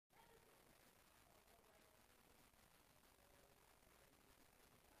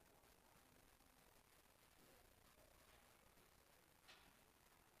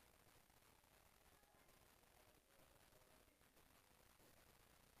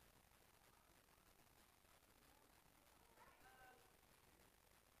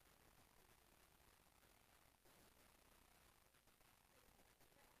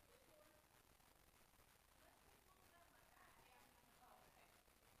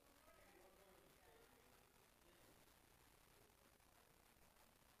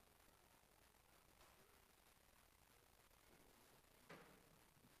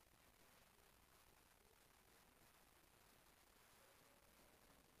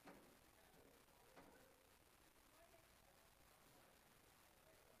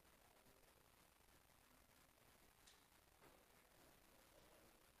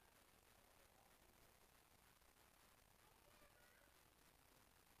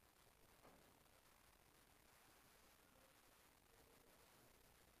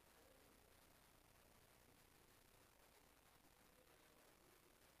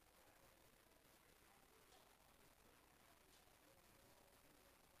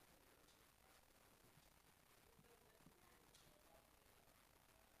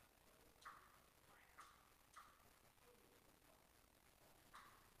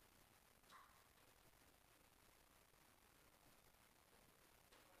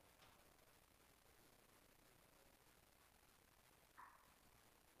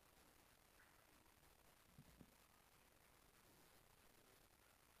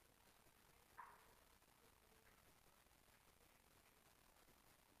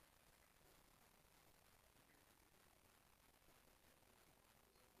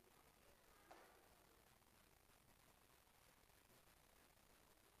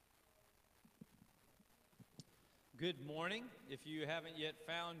Good morning. If you haven't yet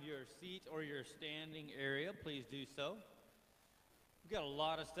found your seat or your standing area, please do so. We've got a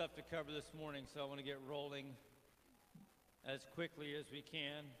lot of stuff to cover this morning, so I want to get rolling as quickly as we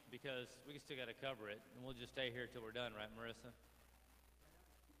can because we still got to cover it, and we'll just stay here till we're done, right, Marissa?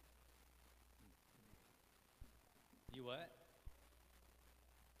 You what?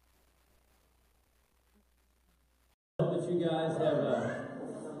 I hope that you guys have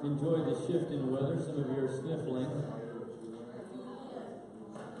enjoyed the shift in weather. Some of you are sniffling.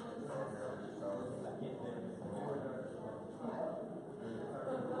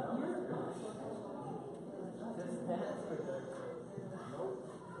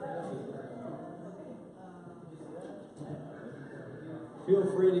 Feel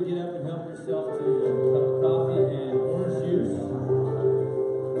free to get up and help yourself to a cup of coffee and orange juice. I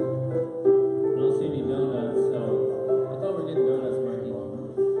don't see any donuts, so I thought we were getting donuts, Mikey.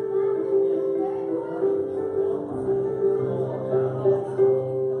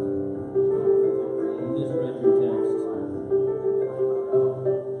 You just read your text.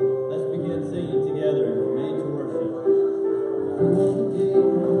 Let's begin singing together, Made to Worship.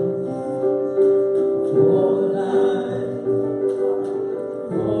 For the night,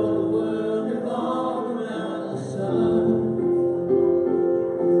 for the world revolved around the sun.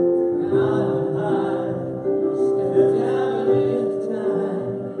 Out of high, stepped out into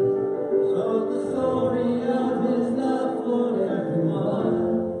time, told the story of His love for everyone.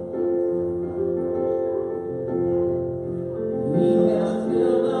 He has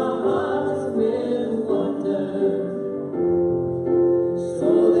filled our hearts with wonder, so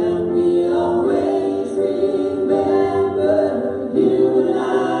that we always remember you and I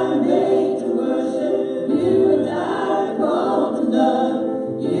are made to worship, you and I are called to love,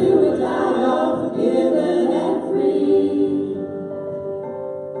 you and I are forgiven and free.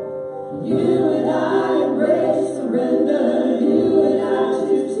 You and I embrace surrender, you and I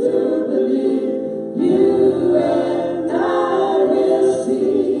choose to believe, you and I will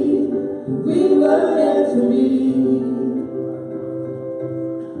see we were meant to be.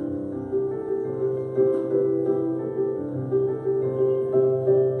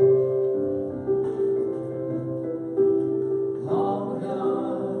 All we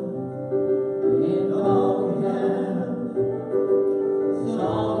are and all we have is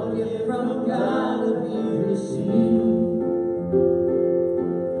all a gift from God that we receive.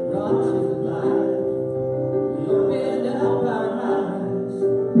 Brought to life, we opened up our eyes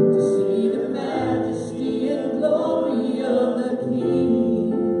to see the majesty and glory of the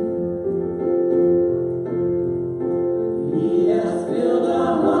King. He has filled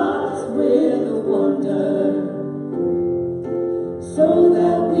our hearts with wonder, so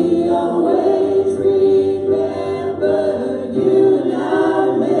that we always remember you and I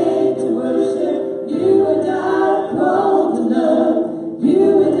are made to worship, you and I are called to love, you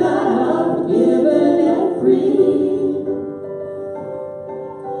and I are forgiven and free.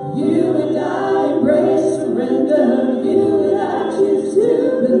 You and I embrace surrender, you and I choose to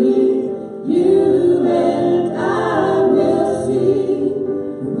believe, you and I will see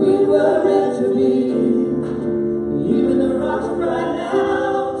we were meant to be. Even the rocks cry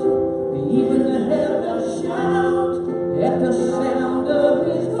out, even the heavens shout at the sound of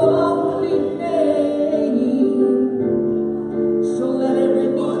His holy name. So let every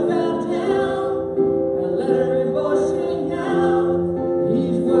knee bow down and let every voice sing out,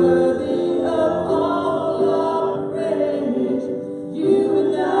 He's worthy of all our praise. You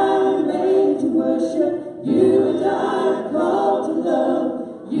and I are made to worship, you and I are called to love,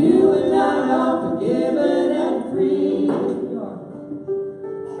 you and I are forgiven and free.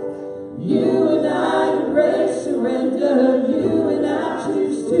 You and I embrace surrender, you and I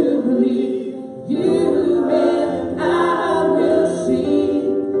choose to believe, you and I will see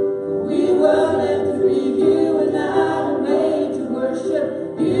we were meant to be. You and I are made to worship,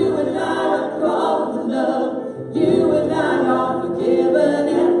 you and I are called to love, you and I are forgiven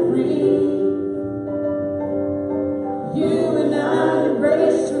and free. You and I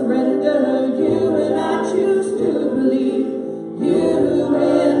embrace surrender, you and I choose to believe, you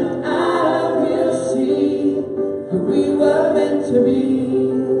and I will see who we were meant to be.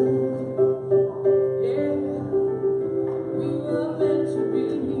 Yeah, we were meant to be.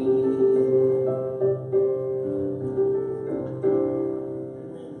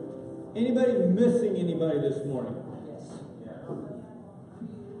 Anybody missing anybody this morning?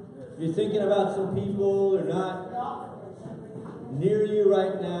 You're thinking about some people, they're not near you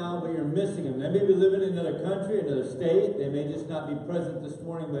right now, but you're missing them. They may be living in another country, another state. They may just not be present this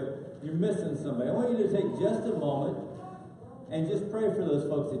morning, but you're missing somebody. I want you to take just a moment and just pray for those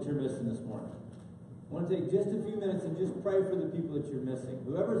folks that you're missing this morning. I want to take just a few minutes and just pray for the people that you're missing.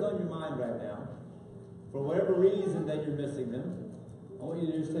 Whoever's on your mind right now, for whatever reason that you're missing them, I want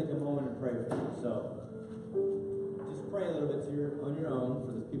you to just take a moment and pray for them. So, just pray a little bit on your own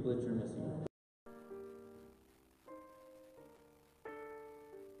for the people that you're missing.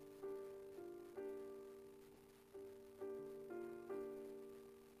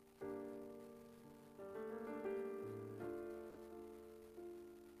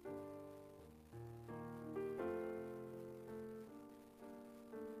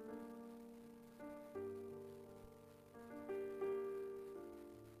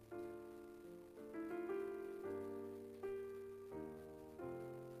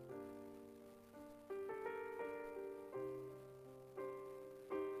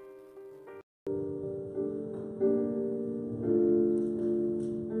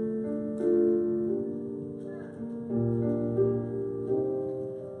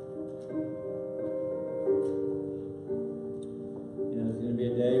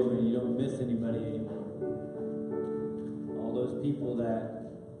 People that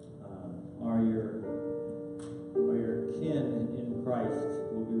are your kin in Christ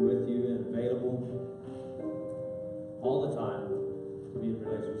will be with you and available all the time to be in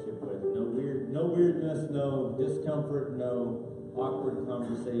relationship with. No weirdness, no discomfort, no awkward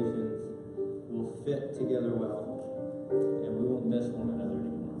conversations. We'll fit together well, and we won't miss one another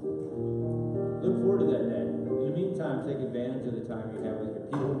anymore. Look forward to that day. In the meantime, take advantage of the time you have with your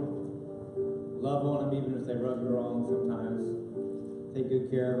people. Love on them even if they rub you wrong sometimes. Take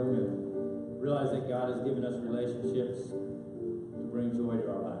good care of them and realize that God has given us relationships to bring joy to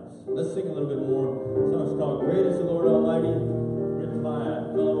our lives. Let's sing a little bit more. The song's called Great is the Lord Almighty, written by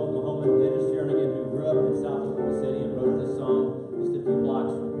a fellow Oklahoman, Dennis Jernigan, who grew up in South Oklahoma City and wrote this song just a few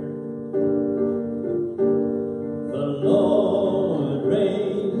blocks from here. The Lord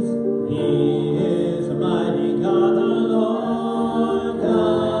reigns, He is a mighty God, the Lord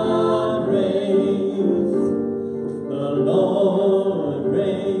God reigns. The Lord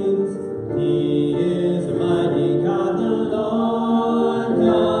reigns, He is a mighty God, the Lord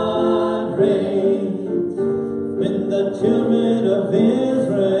God reigns. When the children of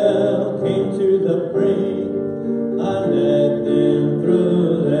Israel came to the brink, I led them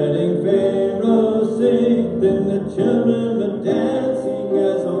through, letting Pharaoh sink. Then the children were dancing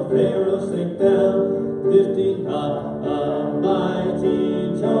as old Pharaoh sank down, lifting up a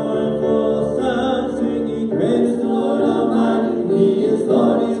mighty joyful sound, singing, Great is the Lord Almighty, He is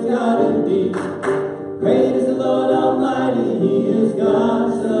Lord, He is God indeed. Great is the Lord Almighty, He is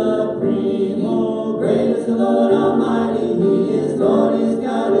God supreme. Oh, great is the Lord Almighty, He is Lord, He is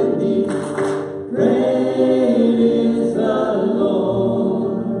God indeed. Great is the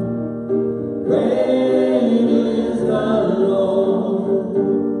Lord. Great is the Lord.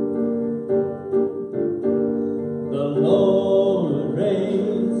 The Lord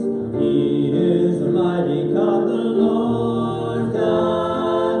reigns, He is a mighty God, the Lord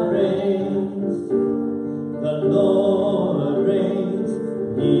God reigns. The Lord reigns,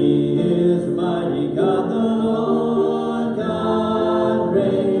 He is a mighty God, the Lord God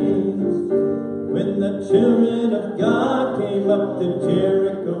reigns. When the children of God came up to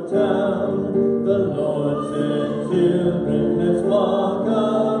Jericho town, the Lord said, Children, let's walk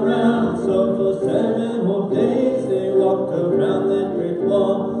around. So for 7 whole days they walked around that great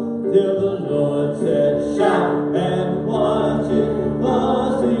wall, till the Lord said, Shout and watch it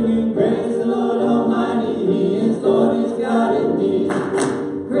fall, singing, Great is the Lord Almighty, He is Lord, He is God indeed.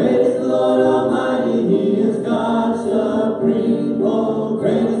 Great is the Lord Almighty, He is God supreme. Oh,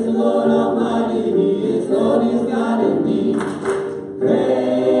 great is the Lord Almighty, He is Lord, He is God indeed. Great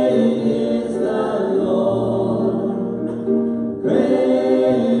is the Lord.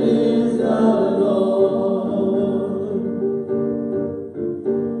 Great is the Lord.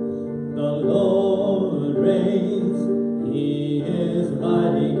 The Lord reigns, He is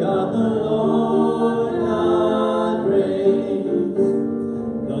mighty God.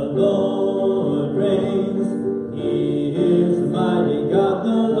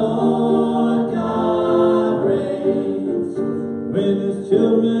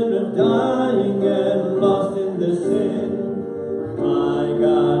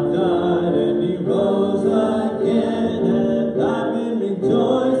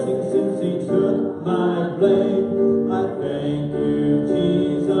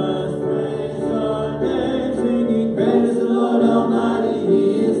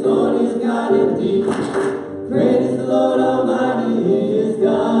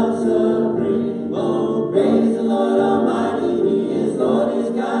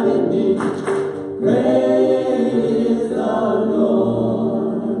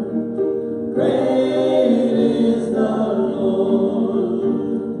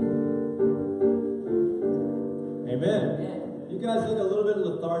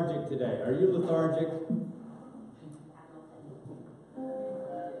 lethargic today? Are you lethargic?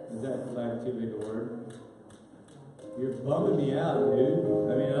 Is that like too big a word? You're bumming me out, dude.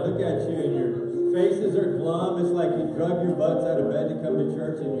 I mean, I look at you and your faces are glum. It's like you drug your butts out of bed to come to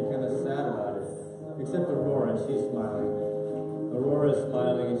church and you're kind of sad about it. Except Aurora, she's smiling. Aurora's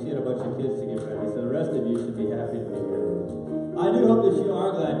smiling and she had a bunch of kids to get ready. So the rest of you should be happy to be here. I do hope that you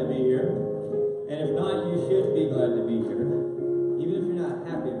are glad to be here. And if not, you should be glad to be here. Even if you're not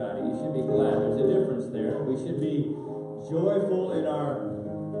happy about it, you should be glad. There's a difference there. We should be joyful in our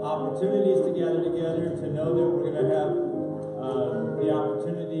opportunities to gather together, to know that we're going to have the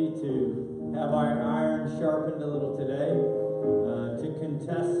opportunity to have our iron sharpened a little today, to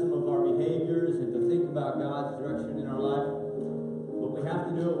contest some of our behaviors and to think about God's direction in our life. But we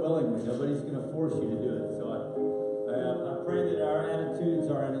have to do it willingly. Nobody's going to force you to do it. So I pray that our attitudes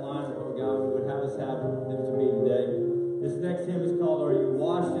are in line with what God would have us have them to be today. This next hymn is called "Are You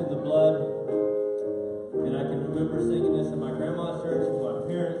Washed in the Blood?" And I can remember singing this in my grandma's church with my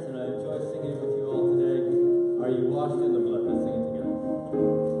parents, and I enjoy singing it with you all today. Are you washed in the blood? Let's sing it together.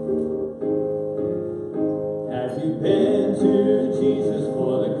 Have you been to Jesus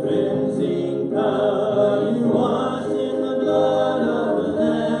for the cleansing power? Are you washed in the blood of the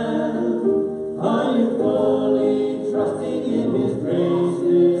Lamb? Are you fully trusting in His grace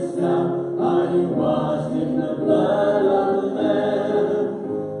this hour? Are you washed in the blood of the Lamb?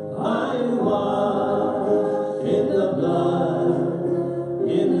 Are you washed in the blood,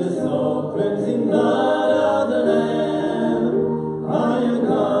 in the soul cleansing blood of the Lamb? Are your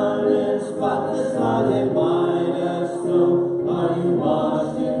garments spotless? Are they white as snow? Are you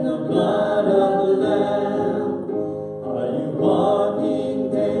washed in the blood of the Lamb? Are you walking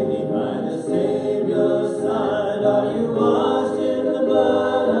daily by the Savior's side? Are you washed in the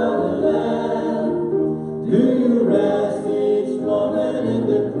blood of the Lamb? Do you rest each moment in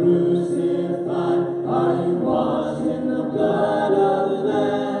the crucified? Are you washed in the blood of the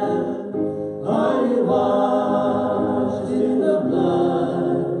Lamb? Are you washed in the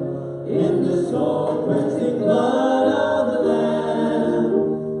blood, in the soul cleansing blood of the Lamb?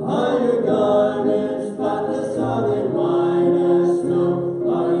 Are your garments spotless? Are they white as snow?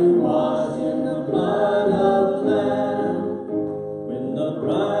 Are you washed in the blood of the Lamb? When the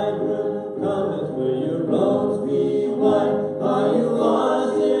bridegroom cometh, will your robes be white? Are you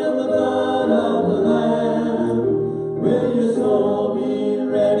washed in the blood of the Lamb? Will your soul be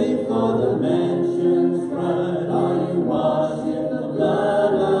ready for the mansion's bride? Are you washed in the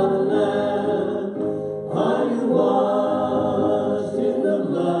blood of the Lamb? Are you washed in the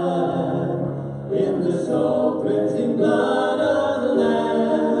blood, in the soul cleansing blood of the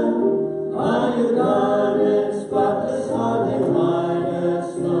Lamb? Are your garments spotless? Are they white as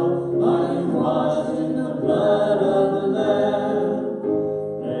snow? Are you washed in the blood of the Lamb?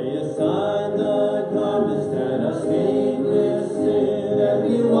 Lay aside the garments that are stained with sin and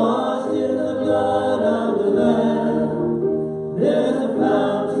be washed in the blood of the Lamb. There's a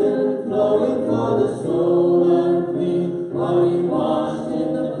fountain flowing for the soul unclean. Are you washed in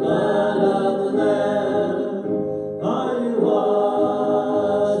the blood of the Lamb? Are you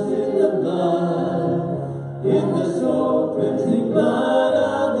washed in the blood, in the soul cleansing blood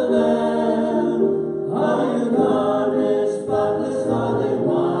of the Lamb? Are your garments spotless? Are they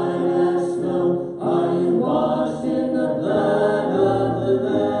white as snow? Are you washed in the blood of the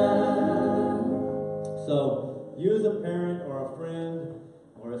Lamb? So, you as a parent or a friend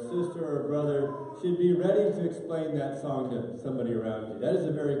or a sister or a brother should be ready to explain that song to somebody around you. That is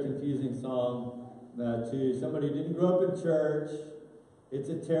a very confusing song to somebody who didn't grow up in church. It's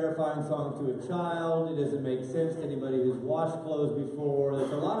a terrifying song to a child. It doesn't make sense to anybody who's washed clothes before.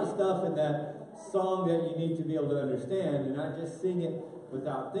 There's a lot of stuff in that song that you need to be able to understand and not just sing it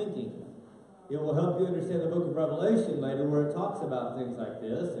without thinking. It will help you understand the book of Revelation later, where it talks about things like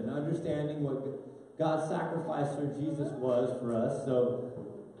this and understanding what God's sacrifice for Jesus was for us. So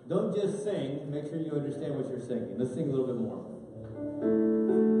don't just sing. Make sure you understand what you're singing. Let's sing a little bit more.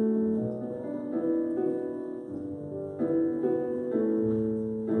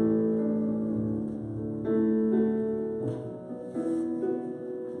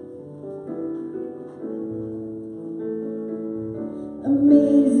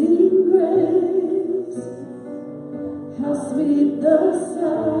 Amazing grace, how sweet the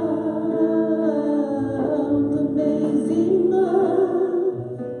sound, amazing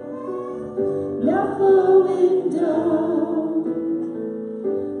love, now flowing down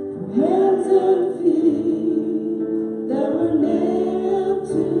from hands and feet that were nailed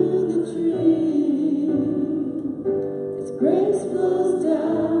to the tree. Its grace flows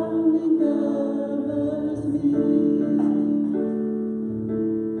down and covers me.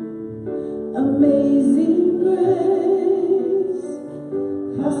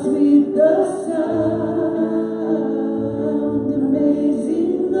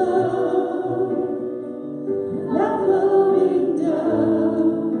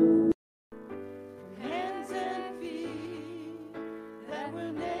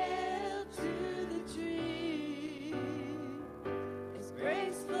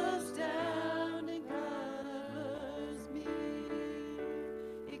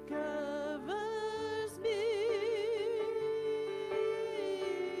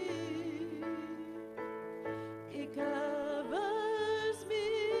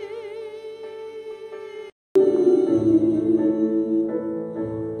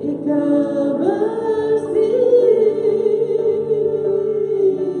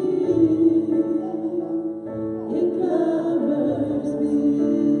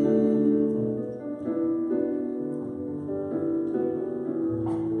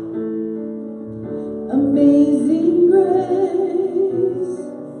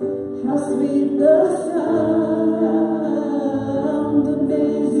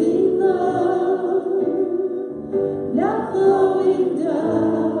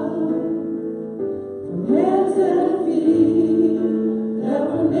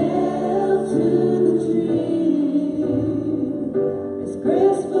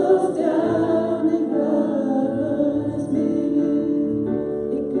 grace falls down and covers me.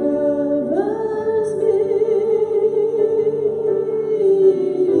 It covers me.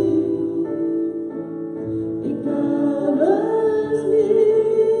 It covers me.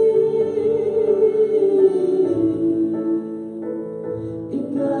 It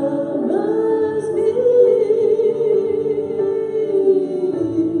covers me.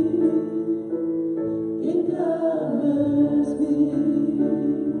 It covers me.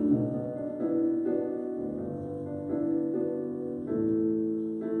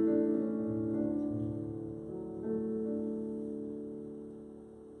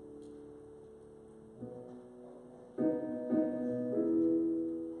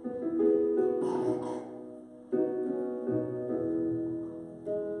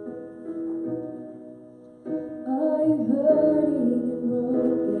 Are you hurting and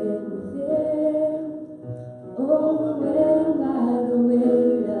broken within? Overwhelmed by the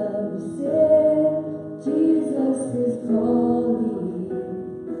weight of your sin? Jesus is calling.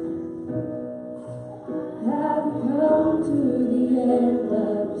 Have you come to the end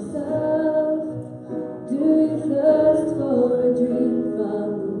of yourself? Do you thirst for a drink from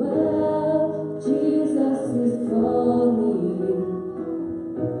the well? Jesus is calling.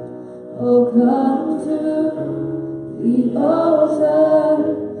 Oh, come to the altar.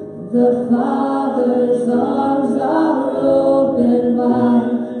 The Father's arms are open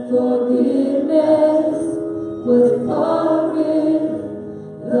wide. Forgiveness was pouring.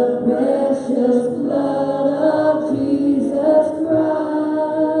 The precious blood of Jesus Christ.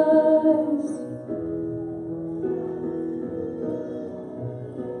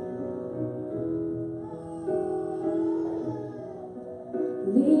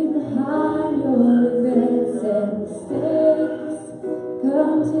 Leave behind your regrets and mistakes.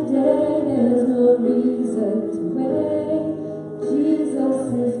 Come today, there's no reason to wait. Jesus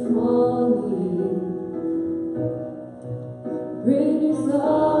is calling. Bring your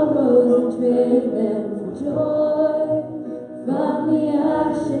sorrows and trade them for joy. From the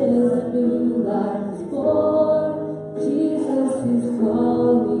ashes, a new life is born. Jesus is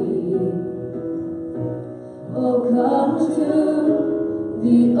calling. Oh, come to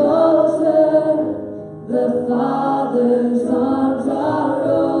the altar. The Father's arms are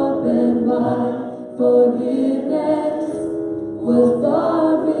open wide. Forgiveness was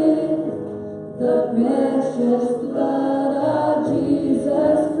bought with the precious blood of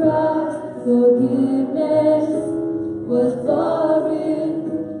Jesus Christ. Forgiveness was bought with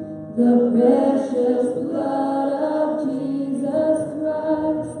the precious blood of Jesus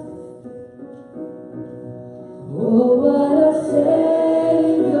Christ. Oh, what a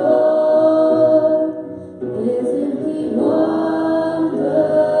Savior! Isn't He wonderful?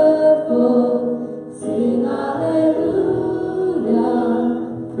 Sing hallelujah,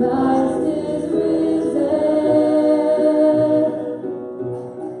 Christ is risen.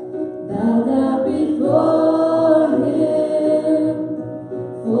 Bow down before Him,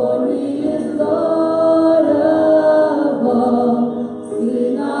 for He is Lord of all.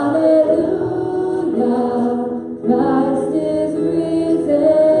 Sing hallelujah, Christ is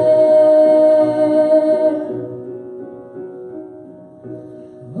risen.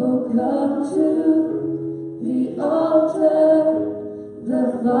 Oh, come to the altar. The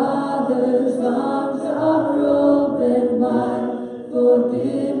Father's arms are open wide.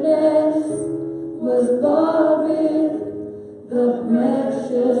 Forgiveness was bought with the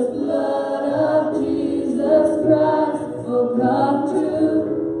precious blood of Jesus Christ. Oh, come to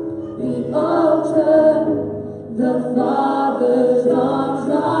the altar. The Father's arms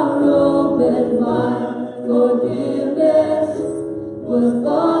are open wide. Forgiveness was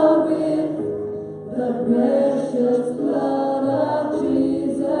bought with the precious blood of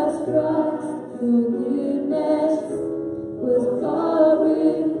Jesus Christ. Forgiveness was bought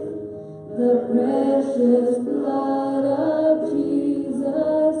with the precious blood of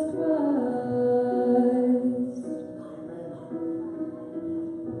Jesus Christ.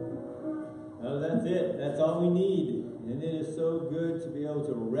 Well, that's it. That's all we need. And it is so good to be able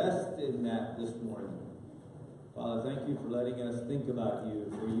to rest in that this morning. Father, thank you for letting us think about you,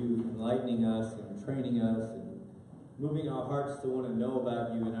 for you enlightening us and training us and moving our hearts to want to know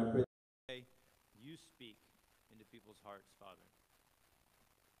about you. And I pray You speak into people's hearts, Father.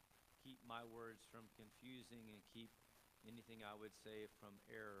 Keep my words from confusing and keep anything I would say from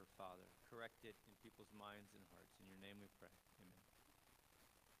error, Father. Correct it in people's minds and hearts. In your name we pray. Amen.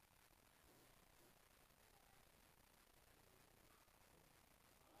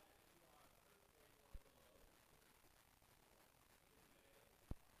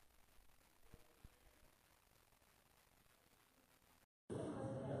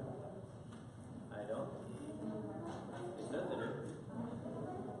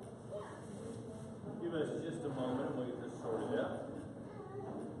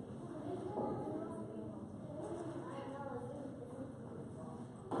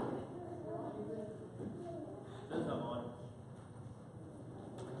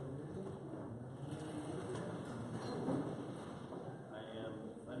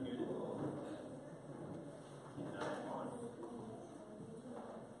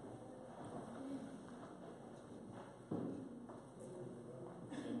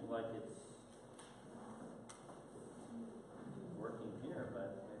 like it's working here,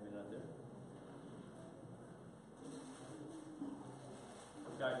 but maybe not there.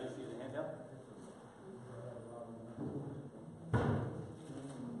 Guy just use a handout.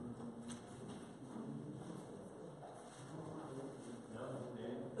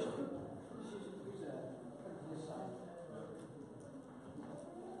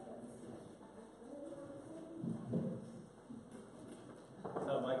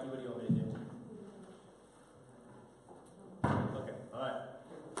 So, Mikey, what do you want me to do? Okay, all right.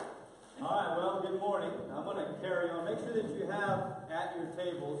 All right, well, good morning. I'm going to carry on. Make sure that you have at your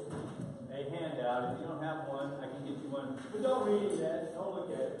tables a handout. If you don't have one, I can get you one. But don't read it yet. Don't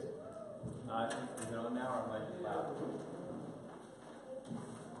look at it. Now I might just laugh.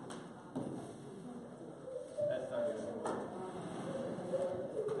 That's not good.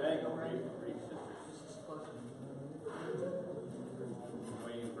 Hey, go read, sisters. I'm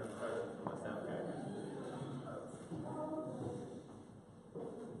waiting for instructions from the sound guy.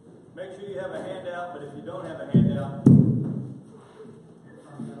 Make sure you have a handout, but if you don't have a handout,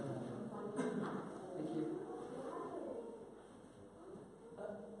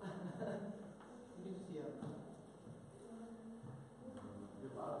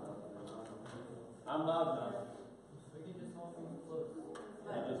 I'm loud enough. We can just hold them close.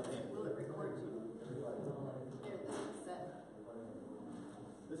 I just can't. Will it record you? Here, this is set.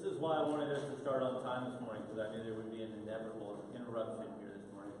 This is why I wanted us to start on time this morning, because I knew there would be an inevitable interruption here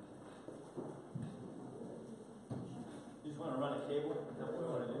this morning. You just want to run a cable? Is that what we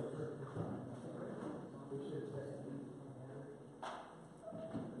want to do?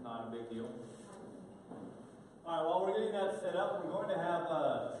 Not a big deal. All right, while we're getting that set up, we're going to have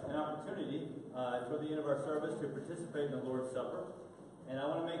an opportunity toward the end of our service to participate in the Lord's Supper. And I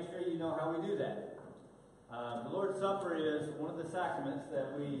want to make sure you know how we do that. The Lord's Supper is one of the sacraments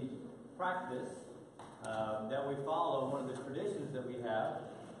that we practice, that we follow, one of the traditions that we have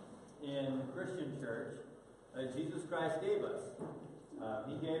in the Christian church that Jesus Christ gave us.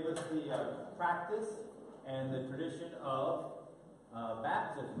 He gave us the practice and the tradition of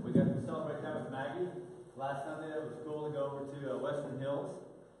baptism. We got to celebrate that with Maggie. Last Sunday, it was cool to go over to Western Hills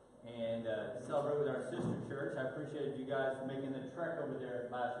and celebrate with our sister church. I appreciated you guys making the trek over there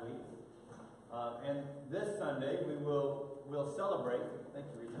last week. And this Sunday, we'll celebrate. Thank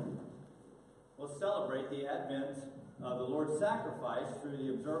you, Rita. We'll celebrate the advent of the Lord's sacrifice through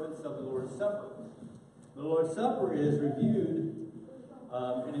the observance of the Lord's Supper. The Lord's Supper is reviewed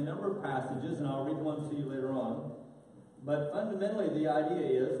in a number of passages, and I'll read one to you later on. But fundamentally, the idea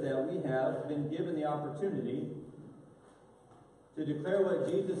is that we have been given the opportunity to declare what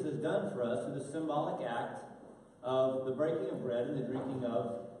Jesus has done for us through the symbolic act of the breaking of bread and the drinking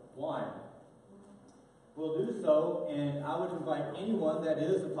of wine. We'll do so, and I would invite anyone that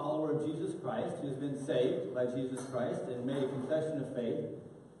is a follower of Jesus Christ, who has been saved by Jesus Christ and made a confession of faith,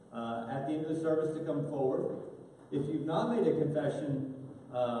 at the end of the service to come forward. If you've not made a confession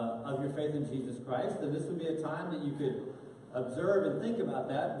of your faith in Jesus Christ, then this would be a time that you could observe and think about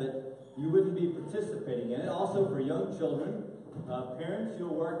that, but you wouldn't be participating in it. Also, for young children, parents,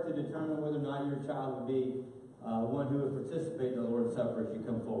 you'll work to determine whether or not your child would be one who would participate in the Lord's Supper if you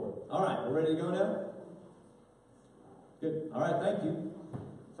come forward. All right, we're ready to go now? Good. All right, thank you.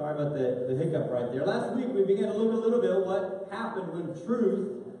 Sorry about the hiccup right there. Last week, we began to look a little bit at what happened when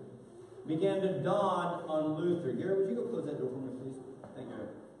truth began to dawn on Luther. Gary, would you go close that door for me, please? Thank you.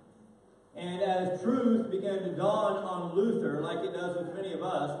 And as truth began to dawn on Luther, like it does with many of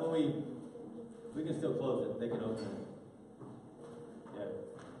us, when we can still close it. They can open it. Yeah.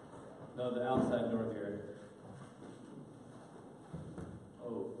 No, the outside door, Gary.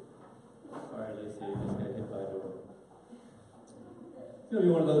 Oh. Sorry, Lacey. I just got hit by a door. It's going to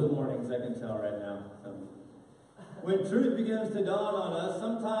be one of those mornings, I can tell right now. When truth begins to dawn on us,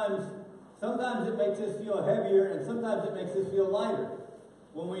 sometimes it makes us feel heavier, and sometimes it makes us feel lighter.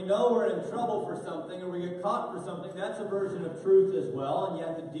 When we know we're in trouble for something, or we get caught for something, that's a version of truth as well, and you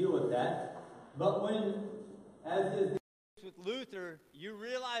have to deal with that. But when, as is with Luther, you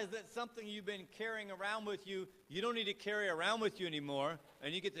realize that something you've been carrying around with you, you don't need to carry around with you anymore,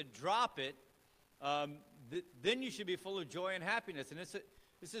 and you get to drop it, then you should be full of joy and happiness. And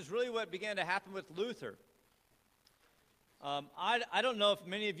this is really what began to happen with Luther. I don't know if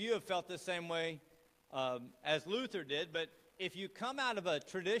many of you have felt the same way as Luther did, but if you come out of a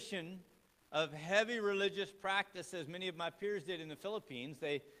tradition of heavy religious practice, as many of my peers did in the Philippines,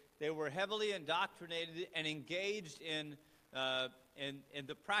 they were heavily indoctrinated and engaged in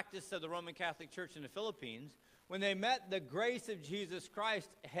the practice of the Roman Catholic Church in the Philippines. When they met the grace of Jesus Christ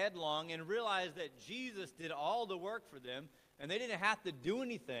headlong and realized that Jesus did all the work for them, and they didn't have to do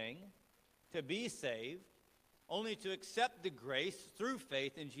anything to be saved, only to accept the grace through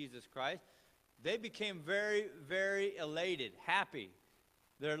faith in Jesus Christ, they became very, very elated, happy.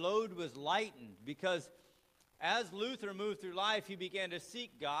 Their load was lightened because as Luther moved through life, he began to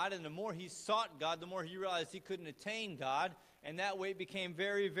seek God, and the more he sought God, the more he realized he couldn't attain God, and that way it became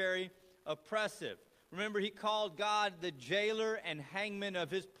very, very oppressive. Remember, he called God the jailer and hangman of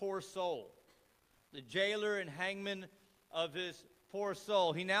his poor soul. The jailer and hangman of his poor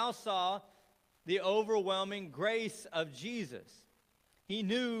soul. He now saw the overwhelming grace of Jesus. He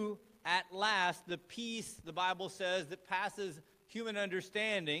knew at last the peace, the Bible says, that passes human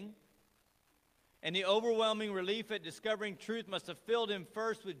understanding. And the overwhelming relief at discovering truth must have filled him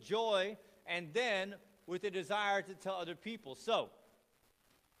first with joy and then with a desire to tell other people. So,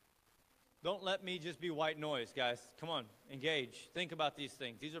 don't let me just be white noise, guys. Come on, engage. Think about these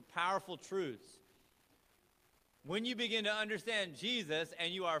things. These are powerful truths. When you begin to understand Jesus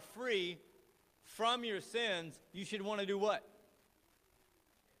and you are free from your sins, you should want to do what?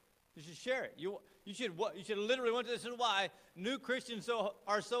 You should share it. You should literally want to. This is why new Christians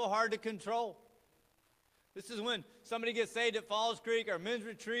are so hard to control. This is when somebody gets saved at Falls Creek or men's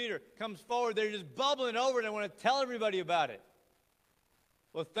retreat or comes forward, they're just bubbling over and they want to tell everybody about it.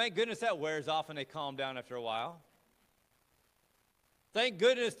 Well, thank goodness that wears off and they calm down after a while. Thank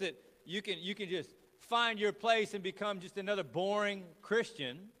goodness that you can just find your place and become just another boring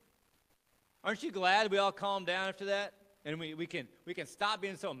Christian. Aren't you glad we all calm down after that? And we can stop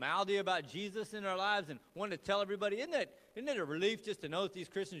being so mouthy about Jesus in our lives and want to tell everybody. Isn't it a relief just to know that these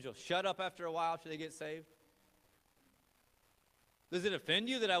Christians will shut up after a while after they get saved? Does it offend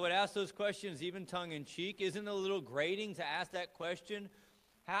you that I would ask those questions even tongue-in-cheek? Isn't it a little grating to ask that question?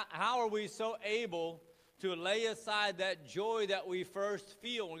 How are we so able to lay aside that joy that we first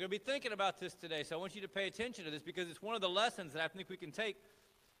feel? We're going to be thinking about this today, so I want you to pay attention to this because it's one of the lessons that I think we can take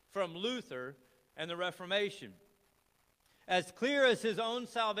from Luther and the Reformation. As clear as his own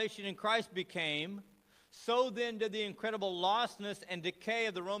salvation in Christ became, so then did the incredible lostness and decay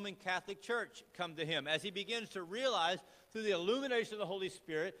of the Roman Catholic Church come to him, as he begins to realize through the illumination of the Holy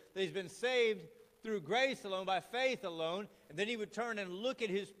Spirit that he's been saved through grace alone, by faith alone, and then he would turn and look at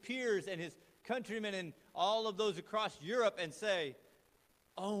his peers and his countrymen and all of those across Europe and say,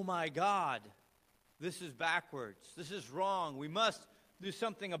 oh my God, this is backwards. This is wrong. We must do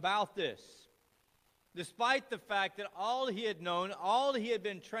something about this. Despite the fact that all he had known, all he had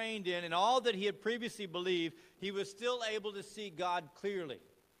been trained in, and all that he had previously believed, he was still able to see God clearly.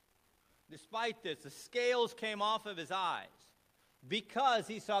 Despite this, the scales came off of his eyes because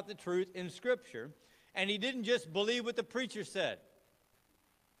he sought the truth in Scripture, and he didn't just believe what the preacher said.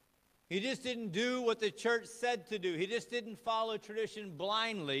 He just didn't do what the church said to do. He just didn't follow tradition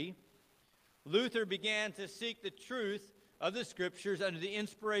blindly. Luther began to seek the truth of the Scriptures under the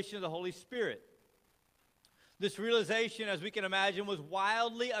inspiration of the Holy Spirit. This realization, as we can imagine, was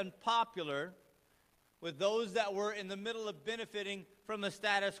wildly unpopular with those that were in the middle of benefiting from the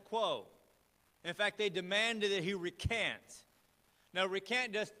status quo. In fact, they demanded that he recant. Now,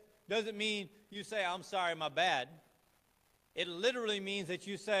 recant just doesn't mean you say, I'm sorry, my bad. It literally means that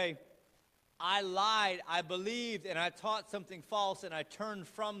you say, I lied, I believed, and I taught something false, and I turned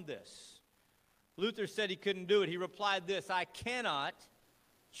from this. Luther said he couldn't do it. He replied this, I cannot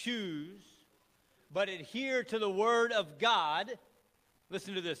choose but adhere to the word of God,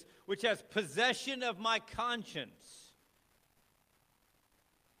 listen to this, which has possession of my conscience.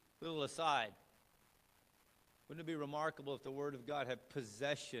 Little aside, wouldn't it be remarkable if the word of God had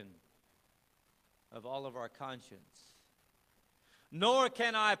possession of all of our conscience? Nor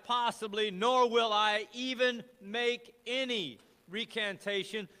can I possibly, nor will I even make any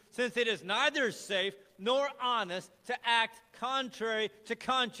recantation, since it is neither safe nor honest to act contrary to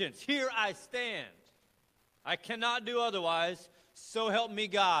conscience. Here I stand. I cannot do otherwise, so help me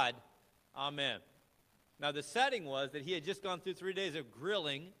God. Amen. Now the setting was that he had just gone through 3 days of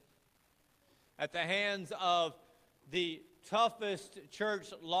grilling at the hands of the toughest church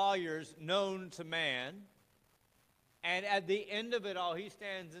lawyers known to man. And at the end of it all, he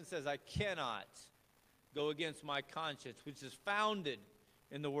stands and says, I cannot go against my conscience, which is founded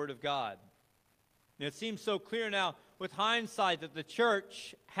in the Word of God. And it seems so clear now with hindsight that the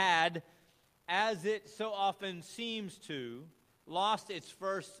church had, as it so often seems to, lost its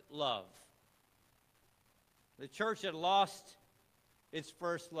first love. The church had lost its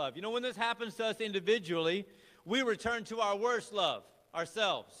first love. You know, when this happens to us individually, we return to our worst love,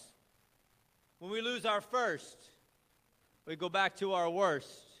 ourselves. When we lose our first, we go back to our worst.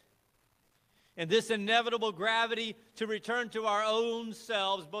 And this inevitable gravity to return to our own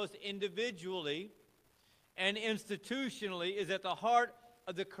selves, both individually and institutionally is at the heart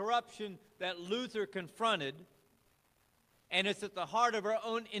of the corruption that Luther confronted, and it's at the heart of our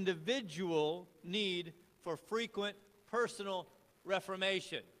own individual need for frequent personal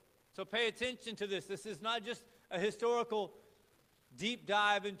reformation. So pay attention to this. This is not just a historical deep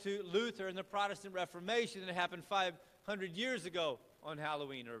dive into Luther and the Protestant Reformation that happened 500 years ago on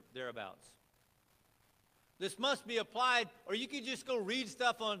Halloween or thereabouts. This must be applied, or you could just go read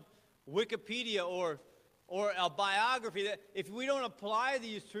stuff on Wikipedia or a biography. That if we don't apply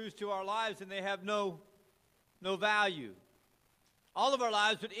these truths to our lives, then they have no value. All of our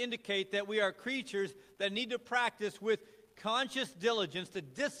lives would indicate that we are creatures that need to practice with conscious diligence the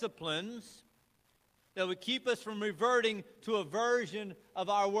disciplines that would keep us from reverting to a version of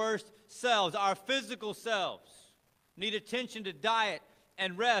our worst selves. Our physical selves need attention to diet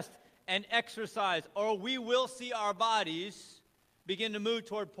and rest and exercise, or we will see our bodies begin to move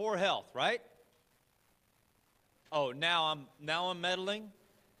toward poor health, right? Oh, now I'm meddling?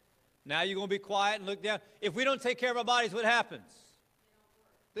 Now you're going to be quiet and look down? If we don't take care of our bodies, what happens?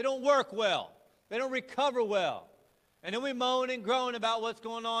 They don't work well. They don't recover well. And then we moan and groan about what's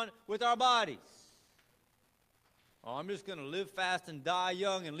going on with our bodies. Oh, I'm just going to live fast and die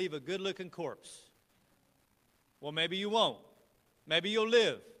young and leave a good-looking corpse. Well, maybe you won't. Maybe you'll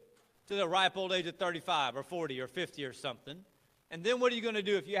live to the ripe old age of 35 or 40 or 50 or something. And then what are you going to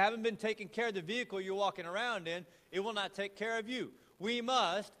do? If you haven't been taking care of the vehicle you're walking around in, it will not take care of you. We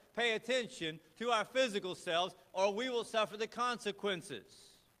must pay attention to our physical selves, or we will suffer the consequences.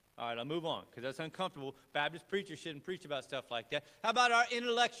 All right, I'll move on because that's uncomfortable. Baptist preachers shouldn't preach about stuff like that. How about our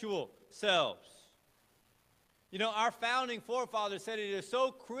intellectual selves? You know, our founding forefathers said it is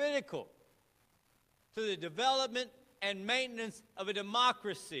so critical to the development and maintenance of a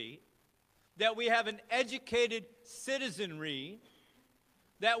democracy that we have an educated citizenry,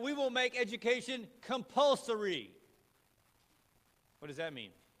 that we will make education compulsory. What does that mean?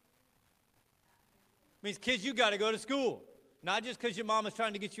 It means, kids, you got to go to school. Not just because your mom is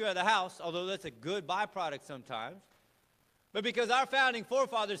trying to get you out of the house, although that's a good byproduct sometimes, but because our founding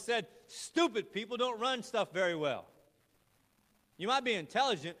forefathers said, stupid people don't run stuff very well. You might be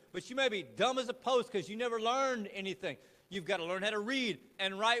intelligent, but you may be dumb as a post because you never learned anything. You've got to learn how to read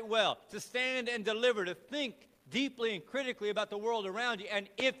and write well, to stand and deliver, to think deeply and critically about the world around you. And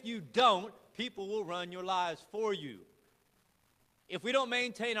if you don't, people will run your lives for you. If we don't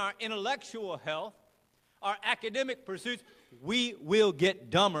maintain our intellectual health, our academic pursuits, we will get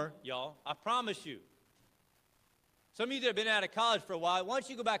dumber, y'all. I promise you. Some of you that have been out of college for a while, why don't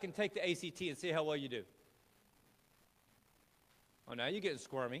you go back and take the ACT and see how well you do? Oh, now you're getting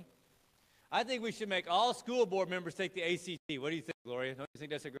squirmy. I think we should make all school board members take the ACT. What do you think, Gloria? Don't you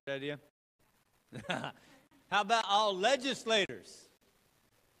think that's a great idea? How about all legislators?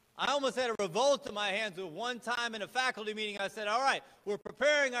 I almost had a revolt in my hands with one time in a faculty meeting. I said, all right, we're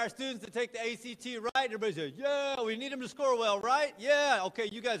preparing our students to take the ACT, right? And everybody said, yeah, we need them to score well, right? Yeah, okay,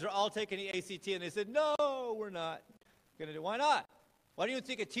 you guys are all taking the ACT. And they said, no, we're not going to do. Why not? Why do you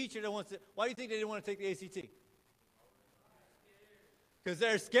think a teacher that wants to, why do you think they didn't want to take the ACT? Because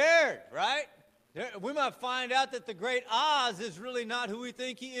they're scared, right? We might find out that the great Oz is really not who we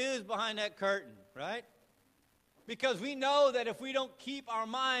think he is behind that curtain, right? Because we know that if we don't keep our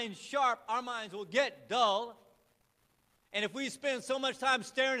minds sharp, our minds will get dull. And if we spend so much time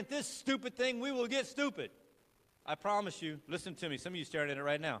staring at this stupid thing, we will get stupid. I promise you. Listen to me. Some of you staring at it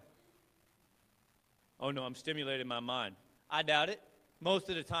right now. Oh, no, I'm stimulating my mind. I doubt it. Most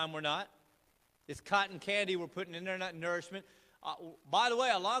of the time we're not. It's cotton candy we're putting in there, not nourishment. By the way,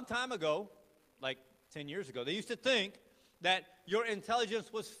 a long time ago, like 10 years ago, they used to think that your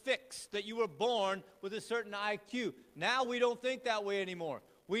intelligence was fixed, that you were born with a certain IQ. Now we don't think that way anymore.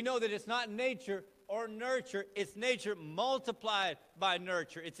 We know that it's not nature or nurture. It's nature multiplied by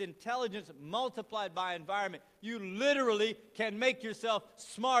nurture. It's intelligence multiplied by environment. You literally can make yourself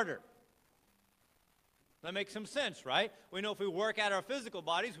smarter. That makes some sense, right? We know if we work out our physical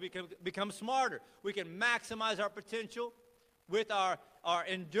bodies, we can become smarter. We can maximize our potential with our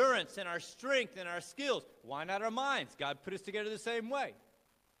endurance and our strength and our skills. Why not our minds? God put us together the same way.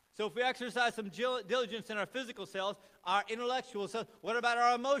 So if we exercise some diligence in our physical selves, our intellectual selves, what about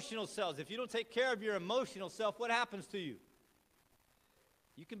our emotional selves? If you don't take care of your emotional self, what happens to you?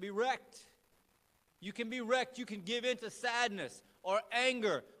 You can be wrecked. You can be wrecked. You can give in to sadness or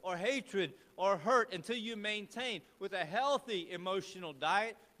anger or hatred or hurt until you maintain. With a healthy emotional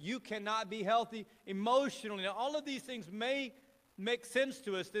diet, you cannot be healthy emotionally. Now, all of these things may make sense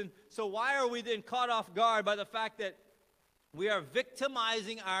to us. Then, so why are we then caught off guard by the fact that we are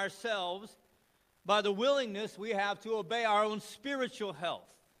victimizing ourselves by the willingness we have to obey our own spiritual health?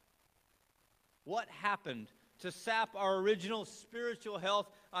 What happened to sap our original spiritual health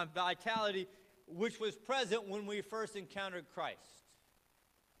and vitality, which was present when we first encountered Christ?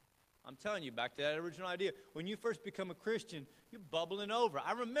 I'm telling you, back to that original idea. When you first become a Christian, you're bubbling over.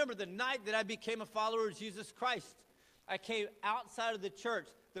 I remember the night that I became a follower of Jesus Christ. I came outside of the church.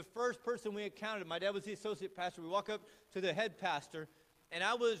 The first person we encountered, my dad was the associate pastor. We walk up to the head pastor, and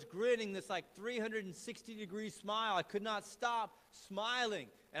I was grinning this like 360-degree smile. I could not stop smiling.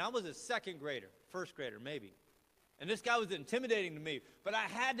 And I was a second grader, first grader maybe. And this guy was intimidating to me. But I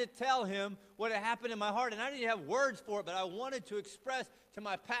had to tell him what had happened in my heart. And I didn't have words for it, but I wanted to express to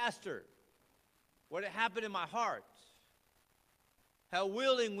my pastor what had happened in my heart. How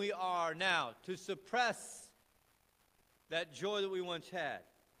willing we are now to suppress that joy that we once had.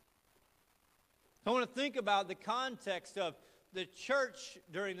 I want to think about the context of the church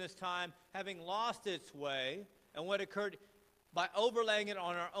during this time having lost its way and what occurred by overlaying it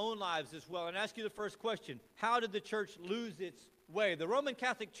on our own lives as well. And ask you the first question: how did the church lose its way? The Roman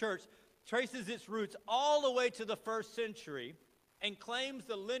Catholic Church traces its roots all the way to the first century and claims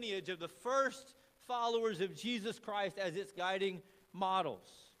the lineage of the first followers of Jesus Christ as its guiding models.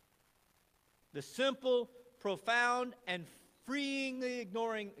 The simple, profound, and freeingly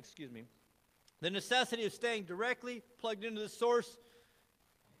ignoring, the necessity of staying directly plugged into the source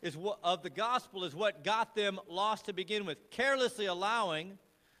of the gospel is what got them lost to begin with, carelessly allowing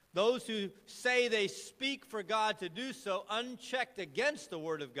those who say they speak for God to do so unchecked against the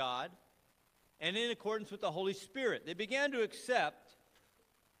Word of God and in accordance with the Holy Spirit. They began to accept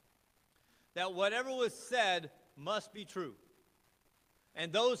that whatever was said must be true.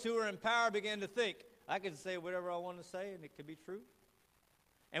 And those who were in power began to think, I can say whatever I want to say and it can be true.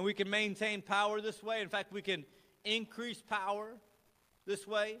 And we can maintain power this way. In fact, we can increase power this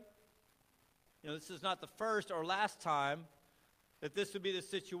way. You know, this is not the first or last time that this would be the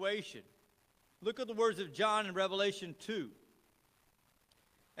situation. Look at the words of John in Revelation 2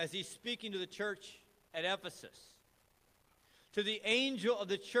 as he's speaking to the church at Ephesus. To the angel of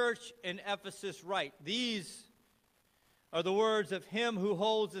the church in Ephesus write, these are the words of him who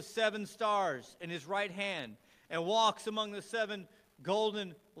holds the 7 stars in his right hand and walks among the 7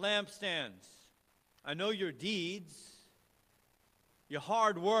 golden lampstands. I know your deeds, your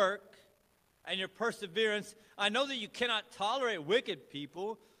hard work, and your perseverance. I know that you cannot tolerate wicked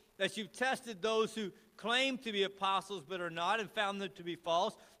people, that you've tested those who claim to be apostles but are not and found them to be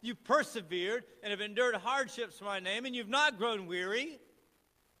false. You've persevered and have endured hardships for my name, and you've not grown weary.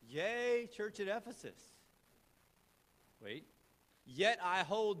 Yea, church at Ephesus. Wait. Yet I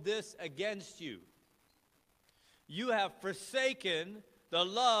hold this against you. You have forsaken the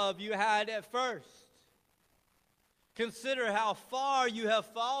love you had at first. Consider how far you have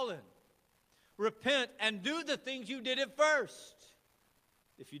fallen. Repent and do the things you did at first.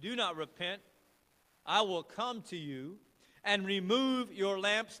 If you do not repent, I will come to you and remove your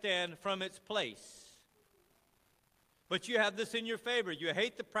lampstand from its place. But you have this in your favor. You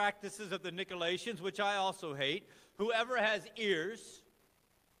hate the practices of the Nicolaitans, which I also hate. Whoever has ears,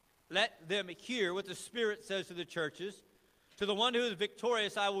 let them hear what the Spirit says to the churches. To the one who is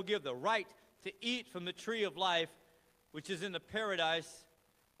victorious, I will give the right to eat from the tree of life, which is in the paradise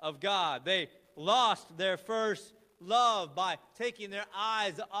of God. They lost their first love by taking their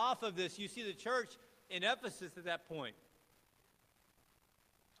eyes off of this. You see, the church in Ephesus at that point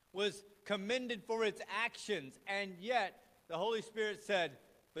was commended for its actions, and yet the Holy Spirit said,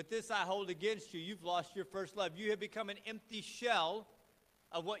 but this I hold against you. You've lost your first love. You have become an empty shell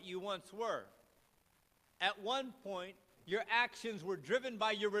of what you once were. At one point, your actions were driven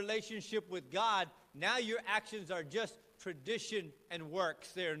by your relationship with God. Now your actions are just tradition and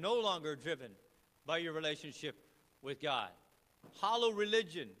works. They are no longer driven by your relationship with God. Hollow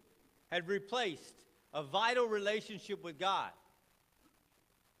religion had replaced a vital relationship with God.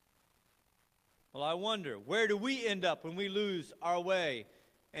 Well, I wonder, where do we end up when we lose our way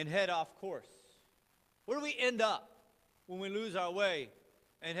and head off course? Where do we end up when we lose our way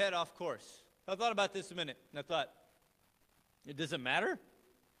and head off course? I thought about this a minute, and I thought, it doesn't matter.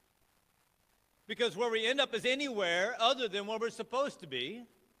 Because where we end up is anywhere other than where we're supposed to be.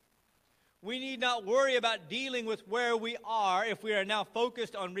 We need not worry about dealing with where we are if we are now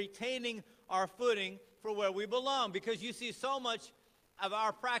focused on retaining our footing for where we belong. Because you see, so much of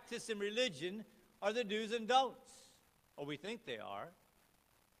our practice in religion are the do's and don'ts, or we think they are.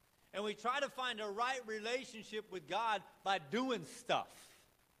 And we try to find a right relationship with God by doing stuff,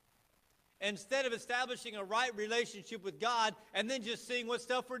 instead of establishing a right relationship with God and then just seeing what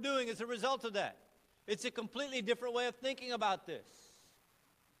stuff we're doing as a result of that. It's a completely different way of thinking about this.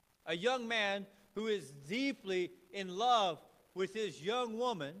 A young man who is deeply in love with his young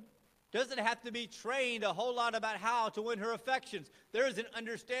woman Doesn't have to be trained a whole lot about how to win her affections. There is an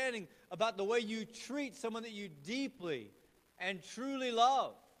understanding about the way you treat someone that you deeply and truly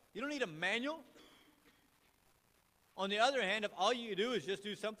love. You don't need a manual. On the other hand, if all you do is just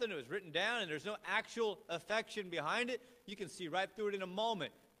do something that was written down and there's no actual affection behind it, you can see right through it in a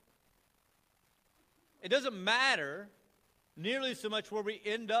moment. It doesn't matter nearly so much where we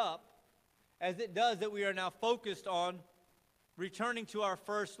end up as it does that we are now focused on returning to our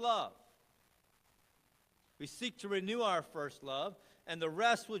first love. We seek to renew our first love, and the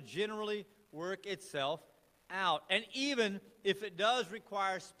rest will generally work itself out. And even if it does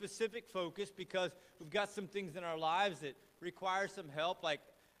require specific focus, because we've got some things in our lives that require some help, like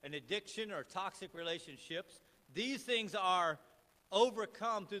an addiction or toxic relationships, these things are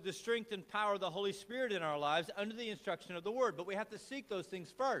overcome through the strength and power of the Holy Spirit in our lives under the instruction of the Word. But we have to seek those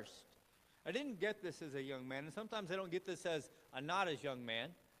things first. I didn't get this as a young man, and sometimes I don't get this as a not as young man,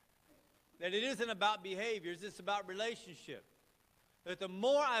 that it isn't about behaviors, it's about relationship. That the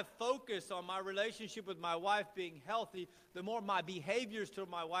more I focus on my relationship with my wife being healthy, the more my behaviors toward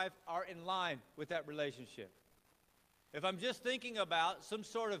my wife are in line with that relationship. If I'm just thinking about some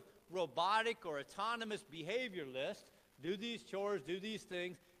sort of robotic or autonomous behavior list, do these chores, do these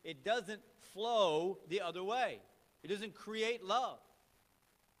things, it doesn't flow the other way. It doesn't create love.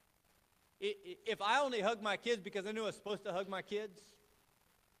 If I only hug my kids because I knew I was supposed to hug my kids,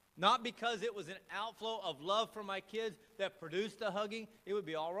 not because it was an outflow of love for my kids that produced the hugging, it would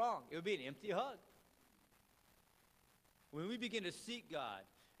be all wrong. It would be an empty hug. When we begin to seek God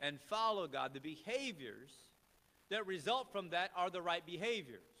and follow God, the behaviors that result from that are the right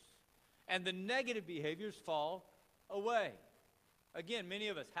behaviors. And the negative behaviors fall away. Again, many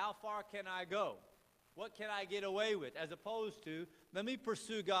of us, how far can I go? What can I get away with? As opposed to, let me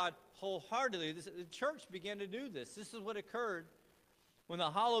pursue God wholeheartedly. The church began to do this. This is what occurred when the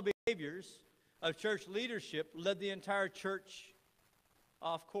hollow behaviors of church leadership led the entire church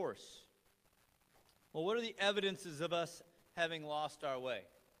off course. Well, what are the evidences of us having lost our way?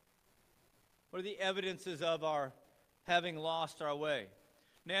 What are the evidences of our having lost our way?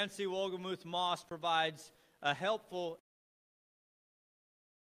 Nancy Wolgemuth Moss provides a helpful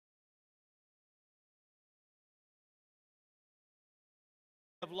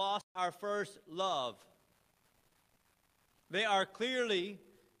have lost our first love. They are clearly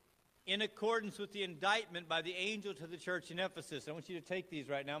in accordance with the indictment by the angel to the church in Ephesus. I want you to take these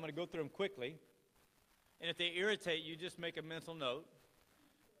right now. I'm going to go through them quickly. And if they irritate you, just make a mental note.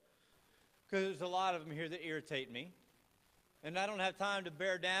 Because there's a lot of them here that irritate me. And I don't have time to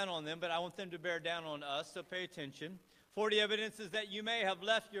bear down on them, but I want them to bear down on us, so pay attention. 40 evidences that you may have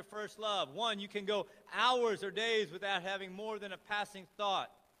left your first love. 1, you can go hours or days without having more than a passing thought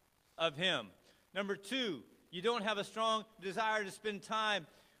of Him. Number 2, you don't have a strong desire to spend time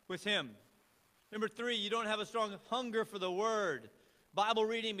with Him. Number 3, you don't have a strong hunger for the Word. Bible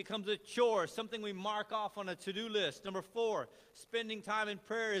reading becomes a chore, something we mark off on a to-do list. Number 4, spending time in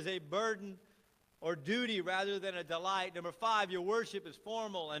prayer is a burden or duty rather than a delight. Number 5, your worship is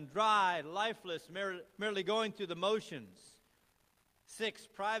formal and dry, lifeless, merely going through the motions. 6,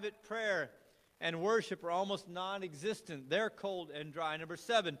 private prayer and worship are almost non-existent. They're cold and dry. Number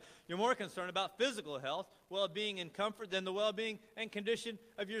 7, you're more concerned about physical health, well-being, and comfort than the well-being and condition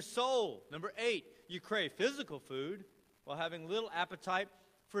of your soul. Number 8, you crave physical food while having little appetite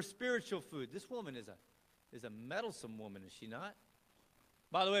for spiritual food. This woman is a meddlesome woman, is she not?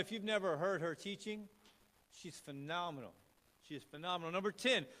 By the way, if you've never heard her teaching, she's phenomenal. She is phenomenal. Number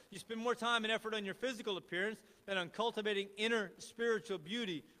 10, you spend more time and effort on your physical appearance than on cultivating inner spiritual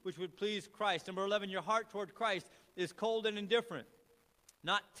beauty, which would please Christ. Number 11, your heart toward Christ is cold and indifferent,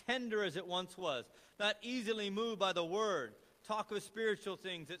 not tender as it once was, not easily moved by the Word, talk of spiritual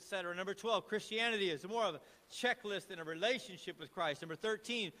things, etc. Number 12, Christianity is more of a checklist than a relationship with Christ. Number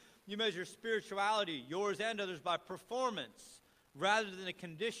 13, you measure spirituality, yours and others, by performance rather than the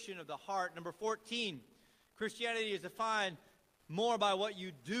condition of the heart. Number 14, Christianity is defined more by what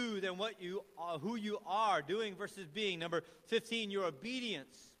you do than who you are, doing versus being. Number 15, your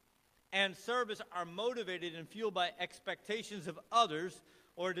obedience and service are motivated and fueled by expectations of others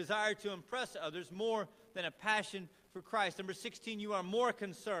or a desire to impress others more than a passion for Christ. Number 16, you are more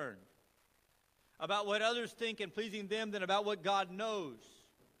concerned about what others think and pleasing them than about what God knows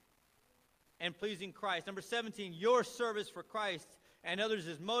and pleasing Christ. Number 17, your service for Christ and others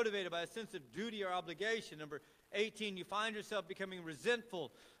is motivated by a sense of duty or obligation. Number 18, you find yourself becoming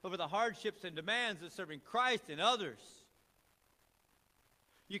resentful over the hardships and demands of serving Christ and others.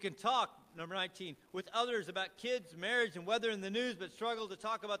 You can talk Number 19, with others about kids, marriage, and weather in the news, but struggle to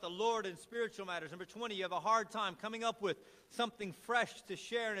talk about the Lord and spiritual matters. Number 20, you have a hard time coming up with something fresh to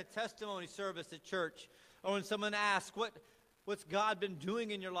share in a testimony service at church, or when someone asks, what's God been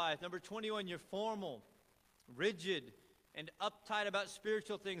doing in your life? Number 21, you're formal, rigid, and uptight about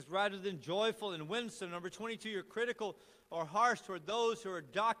spiritual things rather than joyful and winsome. Number 22, you're critical or harsh toward those who are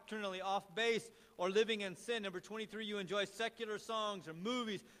doctrinally off base or living in sin. Number 23, you enjoy secular songs or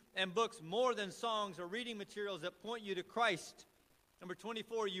movies and books more than songs or reading materials that point you to Christ. Number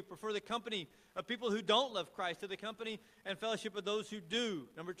 24, you prefer the company of people who don't love Christ to the company and fellowship of those who do.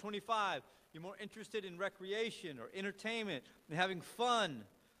 Number 25, you're more interested in recreation or entertainment and having fun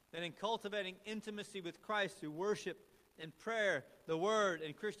than in cultivating intimacy with Christ through worship and prayer, the Word,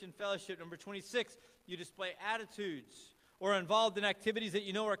 and Christian fellowship. Number 26, you display attitudes or are involved in activities that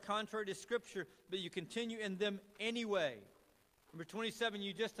you know are contrary to Scripture, but you continue in them anyway. Number 27,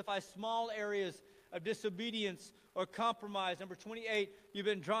 you justify small areas of disobedience or compromise. Number 28, you've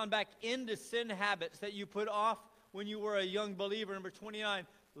been drawn back into sin habits that you put off when you were a young believer. Number 29,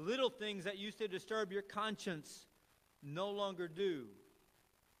 little things that used to disturb your conscience no longer do.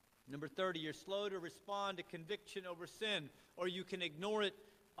 Number 30, you're slow to respond to conviction over sin, or you can ignore it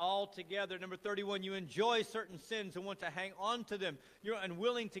altogether. Number 31, you enjoy certain sins and want to hang on to them. You're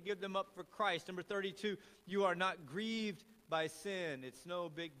unwilling to give them up for Christ. Number 32, you are not grieved by sin. It's no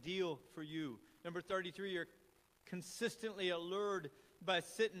big deal for you. Number 33, you're consistently allured by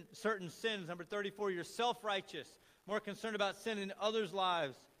certain sins. Number 34, you're self-righteous, more concerned about sin in others'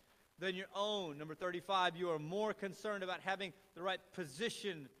 lives than your own. Number 35, you are more concerned about having the right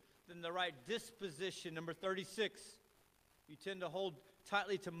position than the right disposition. Number 36, you tend to hold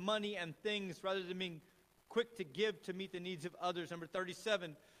tightly to money and things rather than being quick to give to meet the needs of others. Number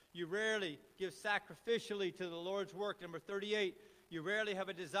 37, you rarely give sacrificially to the Lord's work. Number 38, you rarely have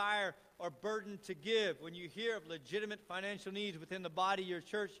a desire or burden to give when you hear of legitimate financial needs within the body of your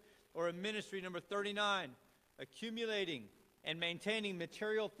church or a ministry. Number 39, accumulating and maintaining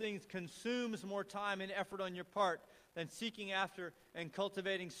material things consumes more time and effort on your part than seeking after and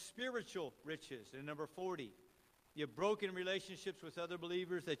cultivating spiritual riches. And number 40, you have broken relationships with other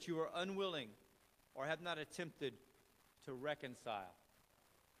believers that you are unwilling or have not attempted to reconcile.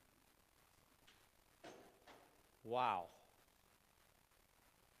 Wow.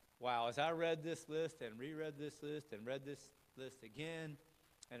 Wow, as I read this list and reread this list and read this list again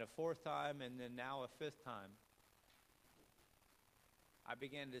and a fourth time and then now a fifth time, I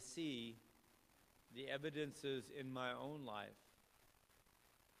began to see the evidences in my own life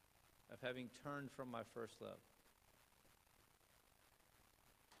of having turned from my first love.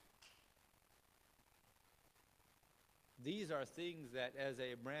 These are things that, as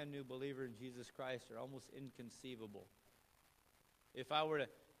a brand new believer in Jesus Christ, are almost inconceivable. If I were to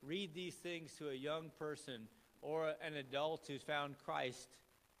read these things to a young person or an adult who's found Christ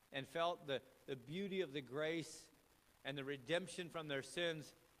and felt the beauty of the grace and the redemption from their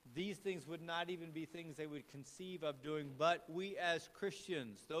sins, these things would not even be things they would conceive of doing. But we as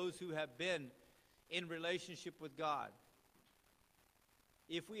Christians, those who have been in relationship with God,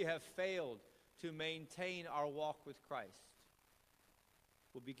 if we have failed to maintain our walk with Christ,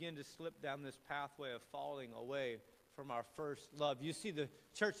 we'll begin to slip down this pathway of falling away from our first love. You see, the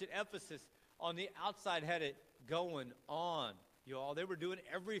church at Ephesus on the outside had it going on, you all. They were doing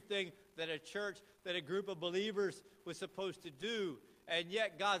everything that a church, that a group of believers was supposed to do, and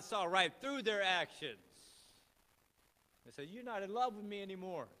yet God saw right through their actions. They said, "You're not in love with me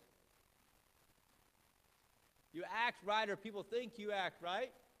anymore. You act right, or people think you act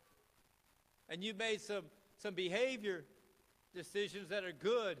right, and you've made some behavior decisions that are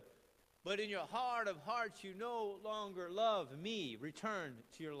good, but in your heart of hearts you no longer love me. Return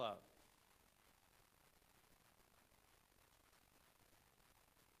to your love."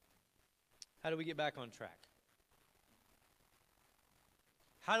 How do we get back on track?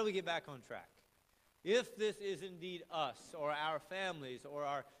 How do we get back on track? If this is indeed us, or our families, or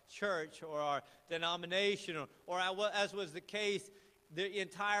our church, or our denomination, or as was the case, the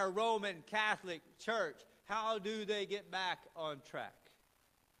entire Roman Catholic Church, how do they get back on track?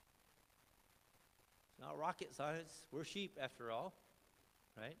 It's not rocket science. We're sheep after all,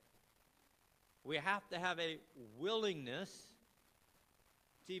 right? We have to have a willingness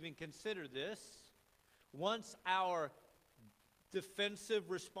to even consider this. Once our defensive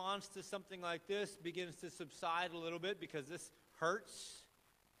response to something like this begins to subside a little bit because this hurts,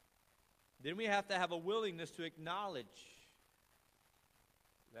 then we have to have a willingness to acknowledge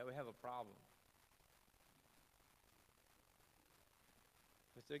that we have a problem.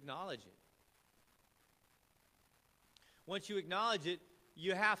 We have to acknowledge it. Once you acknowledge it,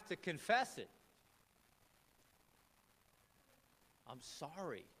 you have to confess it. I'm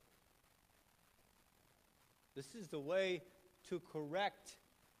sorry. This is the way to correct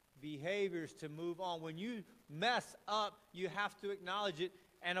behaviors, to move on. When you mess up, you have to acknowledge it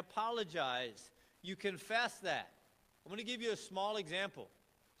and apologize. You confess that. I'm going to give you a small example,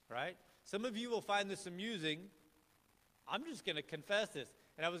 right? Some of you will find this amusing. I'm just going to confess this.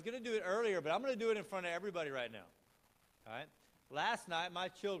 And I was going to do it earlier, but I'm going to do it in front of everybody right now. All right? Last night, my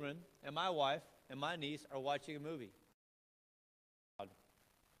children and my wife and my niece are watching a movie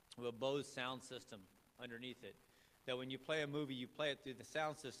with a Bose sound system underneath it. That when you play a movie, you play it through the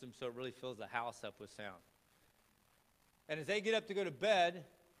sound system so it really fills the house up with sound. And as they get up to go to bed,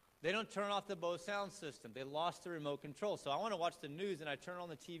 they don't turn off the Bose sound system. They lost the remote control. So I want to watch the news, and I turn on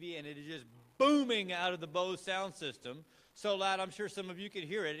the TV, and it is just booming out of the Bose sound system. So loud, I'm sure some of you could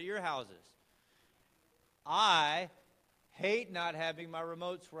hear it at your houses. I hate not having my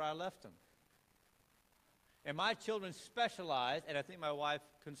remotes where I left them. And my children specialize, and I think my wife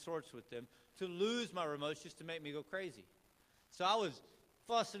consorts with them, to lose my remotes just to make me go crazy. So I was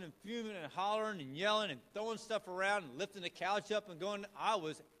fussing and fuming and hollering and yelling and throwing stuff around and lifting the couch up and going. I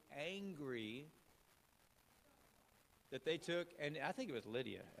was angry that they took, and I think it was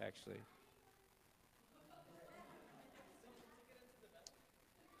Lydia, actually.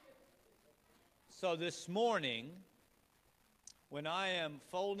 So this morning, when I am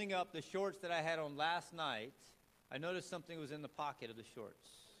folding up the shorts that I had on last night, I noticed something was in the pocket of the shorts.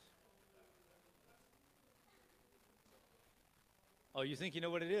 Oh, you think you know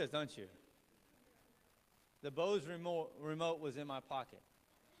what it is, don't you? The Bose remote was in my pocket.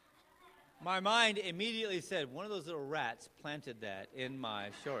 My mind immediately said, one of those little rats planted that in my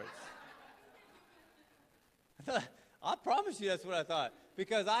shorts. I promise you that's what I thought.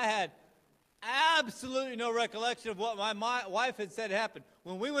 Because I had absolutely no recollection of what my wife had said happened.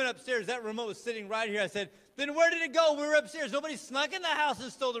 When we went upstairs, that remote was sitting right here. I said, then where did it go? We were upstairs. Nobody snuck in the house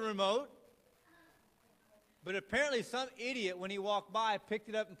and stole the remote. But apparently some idiot, when he walked by, picked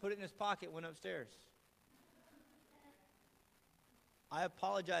it up and put it in his pocket and went upstairs. I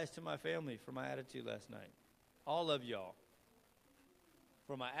apologize to my family for my attitude last night. All of y'all.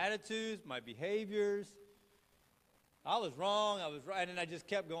 For my attitudes, my behaviors. I was wrong, I was right, and I just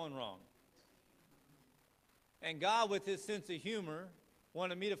kept going wrong. And God, with his sense of humor,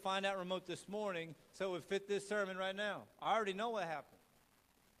 wanted me to find that remote this morning so it would fit this sermon right now. I already know what happened.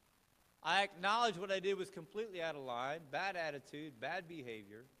 I acknowledge what I did was completely out of line, bad attitude, bad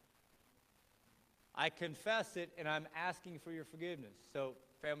behavior. I confess it, and I'm asking for your forgiveness. So,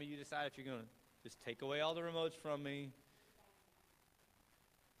 family, you decide if you're going to just take away all the remotes from me.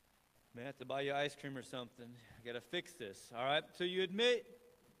 May have to buy you ice cream or something. I got to fix this, all right? So you admit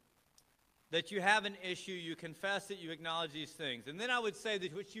that you have an issue, you confess it, you acknowledge these things. And then I would say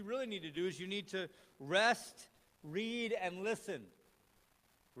that what you really need to do is you need to rest, read, and listen.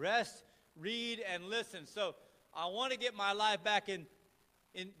 Rest, read, and listen. So I want to get my life back in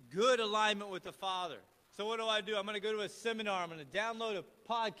good alignment with the Father. So what do? I'm going to go to a seminar. I'm going to download a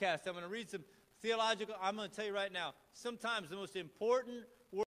podcast. I'm going to read some theological. I'm going to tell you right now, sometimes the most important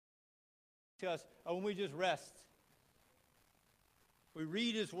words to us are when we just rest. We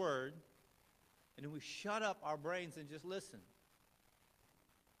read his word, and then we shut up our brains and just listen.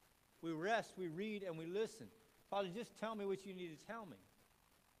 We rest, we read, and we listen. Father, just tell me what you need to tell me.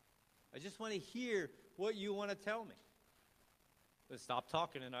 I just want to hear what you want to tell me. But stop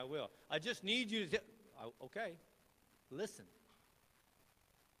talking and I will. I just need you to okay. Listen.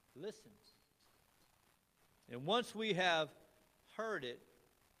 Listen. And once we have heard it,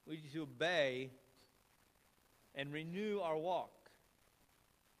 we need to obey and renew our walk.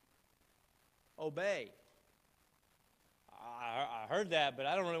 Obey. I heard that, but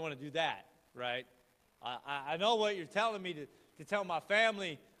I don't really want to do that, right? I know what you're telling me to tell my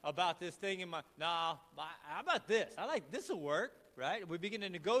family about this thing in my, how about this? I like this will work, right? We begin to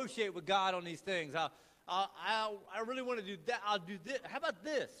negotiate with God on these things. I really want to do that. I'll do this. How about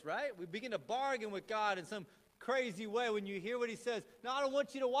this, right? We begin to bargain with God in some crazy way when you hear what he says. No, I don't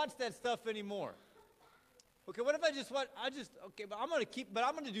want you to watch that stuff anymore. Okay, what if okay, but I'm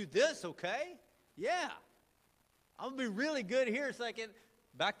going to do this, okay? Yeah. I'm going to be really good here so I can,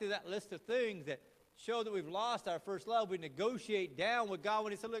 back to that list of things that show that we've lost our first love. We negotiate down with God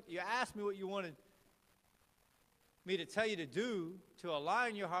when he said, look, you asked me what you wanted me to tell you to do to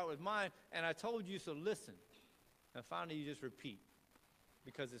align your heart with mine, and I told you, so listen. And finally, you just repeat.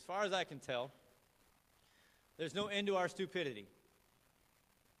 Because as far as I can tell, there's no end to our stupidity.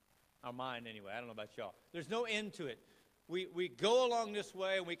 Our mind, anyway. I don't know about y'all. There's no end to it. we go along this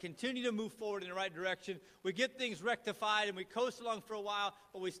way and we continue to move forward in the right direction. We get things rectified and we coast along for a while,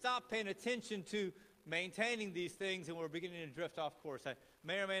 but we stop paying attention to maintaining these things and we're beginning to drift off course. I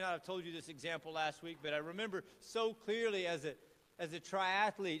may or may not have told you this example last week, but I remember so clearly as a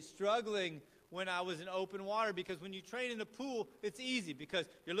triathlete struggling when I was in open water, because when you train in the pool, it's easy because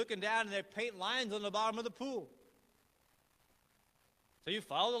you're looking down and they paint lines on the bottom of the pool. So you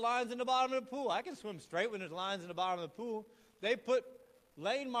follow the lines in the bottom of the pool. I can swim straight when there's lines in the bottom of the pool. They put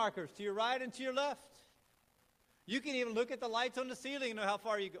lane markers to your right and to your left. You can even look at the lights on the ceiling and know how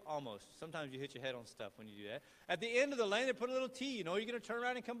far you go. Almost. Sometimes you hit your head on stuff when you do that. At the end of the lane, they put a little T. You know you're going to turn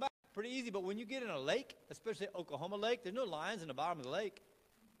around and come back. Pretty easy. But when you get in a lake, especially Oklahoma Lake, there's no lines in the bottom of the lake.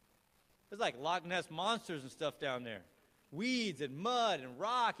 There's like Loch Ness monsters and stuff down there. Weeds and mud and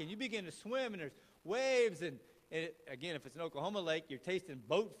rock. And you begin to swim and there's waves and again, if it's an Oklahoma lake, you're tasting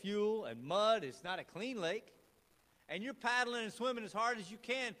boat fuel and mud. It's not a clean lake. And you're paddling and swimming as hard as you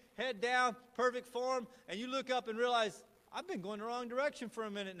can, head down, perfect form, and you look up and realize, I've been going the wrong direction for a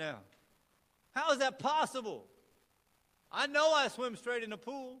minute now. How is that possible? I know I swim straight in the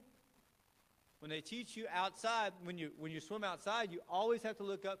pool. When they teach you outside, when you swim outside, you always have to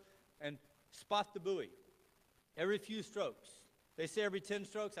look up and spot the buoy every few strokes. They say every 10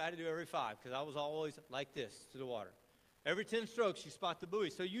 strokes. I had to do every 5 because I was always like this to the water. Every 10 strokes, you spot the buoy.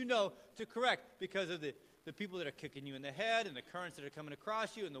 So you know to correct because of the people that are kicking you in the head and the currents that are coming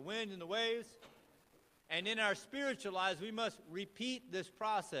across you and the wind and the waves. And in our spiritual lives, we must repeat this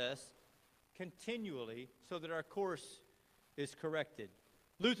process continually so that our course is corrected.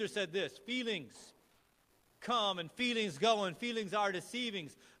 Luther said this, feelings come and feelings go and feelings are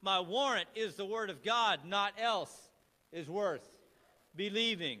deceivings. My warrant is the word of God, not else is worth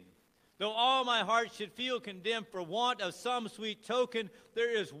believing. Though all my heart should feel condemned for want of some sweet token, there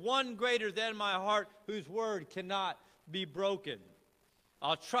is one greater than my heart whose word cannot be broken.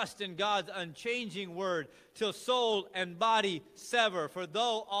 I'll trust in God's unchanging word till soul and body sever. For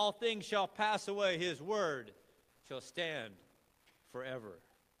though all things shall pass away, his word shall stand forever.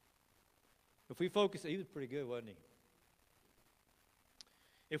 If we focus, he was pretty good, wasn't he?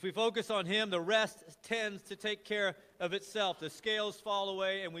 If we focus on him, the rest tends to take care of itself. The scales fall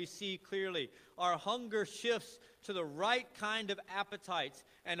away and we see clearly. Our hunger shifts to the right kind of appetites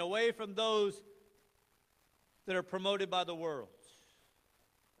and away from those that are promoted by the world.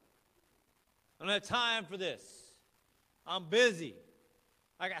 I don't have time for this. I'm busy.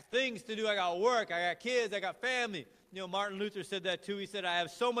 I got things to do. I got work. I got kids. I got family. You know, Martin Luther said that too. He said, I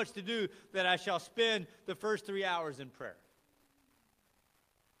have so much to do that I shall spend the first 3 hours in prayer.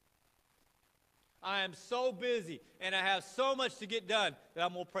 I am so busy and I have so much to get done that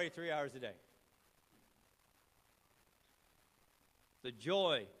I'm going to pray 3 hours a day. The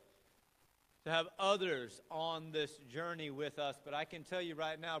joy to have others on this journey with us. But I can tell you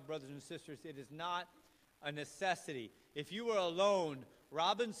right now, brothers and sisters, it is not a necessity. If you were alone,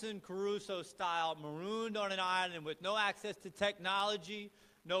 Robinson Crusoe style, marooned on an island with no access to technology,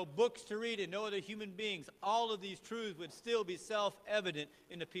 no books to read, and no other human beings, all of these truths would still be self-evident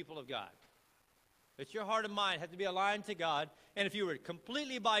in the people of God. But your heart and mind have to be aligned to God. And if you were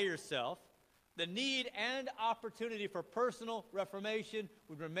completely by yourself, the need and opportunity for personal reformation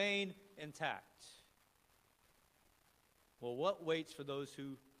would remain intact. Well, what waits for those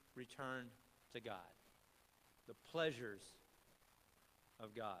who return to God? The pleasures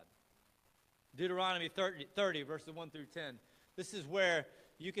of God. Deuteronomy 30 verses 1 through 10. This is where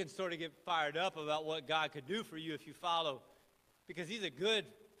you can sort of get fired up about what God could do for you if you follow. Because he's a good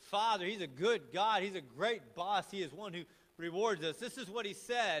Father. He's a good God. He's a great boss. He is one who rewards us. This is what he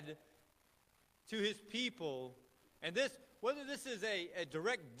said to his people. And this, whether this is a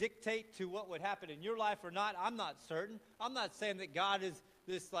direct dictate to what would happen in your life or not, I'm not certain. I'm not saying that God is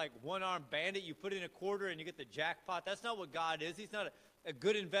this like one-armed bandit. You put in a quarter and you get the jackpot. That's not what God is. He's not a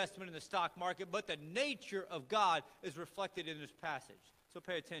good investment in the stock market. But the nature of God is reflected in this passage. So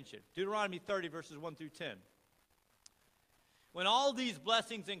pay attention. Deuteronomy 30 verses 1 through 10. When all these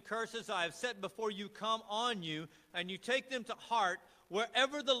blessings and curses I have set before you come on you, and you take them to heart,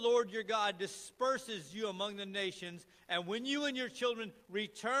 wherever the Lord your God disperses you among the nations, and when you and your children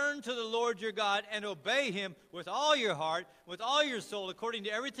return to the Lord your God and obey him with all your heart, with all your soul, according to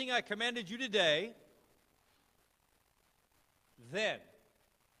everything I commanded you today, then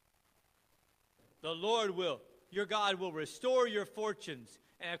the Lord your God will restore your fortunes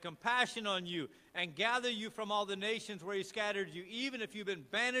and have compassion on you, and gather you from all the nations where he scattered you, even if you've been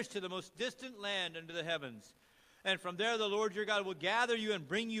banished to the most distant land under the heavens. And from there the Lord your God will gather you and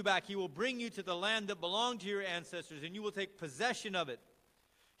bring you back. He will bring you to the land that belonged to your ancestors, and you will take possession of it.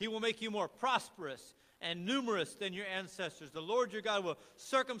 He will make you more prosperous and numerous than your ancestors. The Lord your God will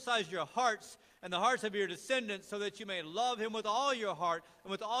circumcise your hearts and the hearts of your descendants so that you may love him with all your heart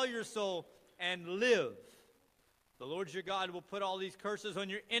and with all your soul and live. The Lord your God will put all these curses on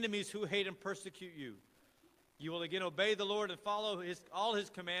your enemies who hate and persecute you. You will again obey the Lord and follow all his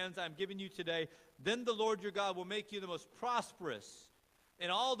commands I am giving you today. Then the Lord your God will make you the most prosperous in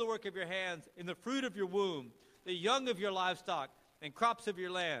all the work of your hands, in the fruit of your womb, the young of your livestock, and crops of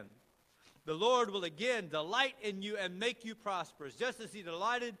your land. The Lord will again delight in you and make you prosperous, just as he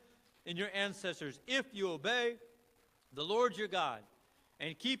delighted in your ancestors, if you obey the Lord your God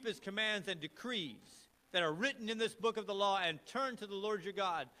and keep his commands and decrees that are written in this book of the law, and turn to the Lord your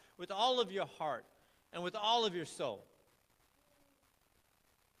God with all of your heart and with all of your soul.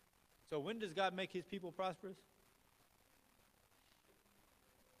 So when does God make his people prosperous?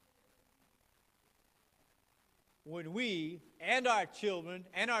 When we and our children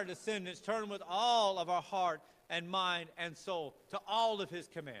and our descendants turn with all of our heart and mind and soul to all of his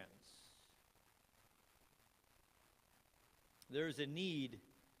commands. There is a need,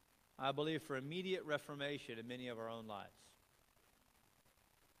 I believe, for immediate reformation in many of our own lives.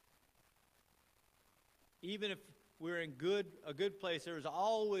 Even if we're in a good place, there is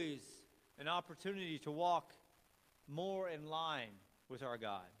always an opportunity to walk more in line with our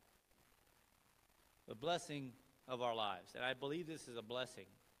God. The blessing of our lives, and I believe this is a blessing,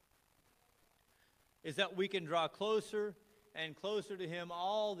 is that we can draw closer and closer to him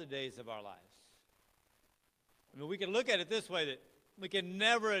all the days of our lives. I mean, we can look at it this way, that we can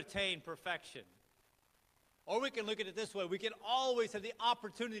never attain perfection. Or we can look at it this way, we can always have the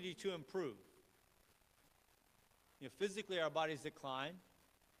opportunity to improve. You know, physically our bodies decline.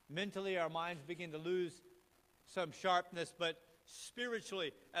 Mentally our minds begin to lose some sharpness. But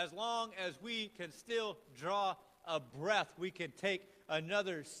spiritually, as long as we can still draw a breath, we can take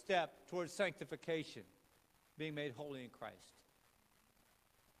another step towards sanctification, being made holy in Christ.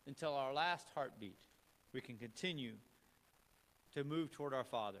 Until our last heartbeat, we can continue to move toward our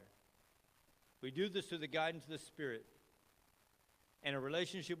Father. We do this through the guidance of the Spirit and a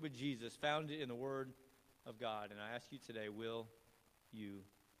relationship with Jesus founded in the Word of God. And I ask you today, will you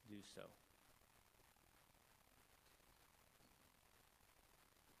do so?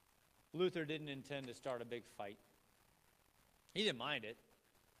 Luther didn't intend to start a big fight. He didn't mind it.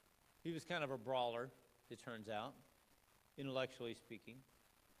 He was kind of a brawler, it turns out, intellectually speaking.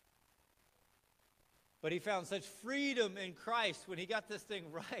 But he found such freedom in Christ when he got this thing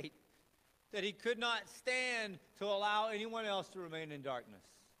right that he could not stand to allow anyone else to remain in darkness.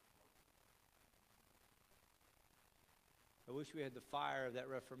 I wish we had the fire of that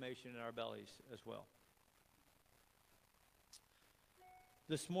Reformation in our bellies as well.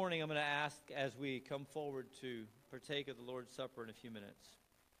 This morning I'm going to ask, as we come forward to partake of the Lord's Supper in a few minutes,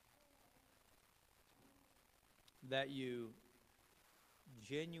 that you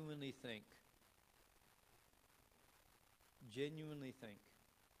genuinely think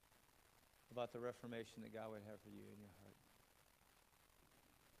about the reformation that God would have for you in your heart.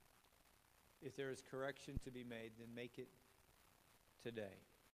 If there is correction to be made, then make it today.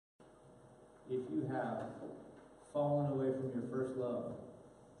 If you have fallen away from your first love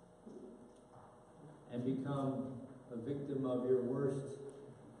and become a victim of your worst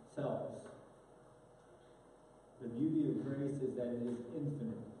selves, the beauty of grace is that it is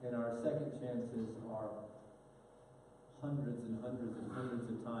infinite, and our second chances are hundreds and hundreds and hundreds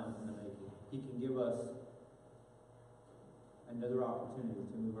of times in the making. He can give us another opportunity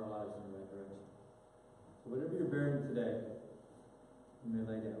to move our lives in the right direction. So whatever you're bearing today, you may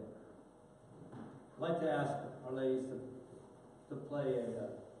lay down. I'd like to ask our ladies to play an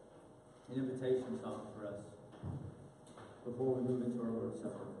invitation song for us before we move into our Lord's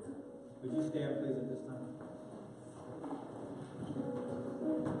Supper. Would you stand, please, at this time?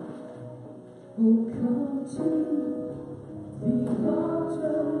 Oh, come to the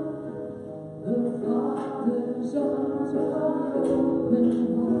altar, the Father's arms are open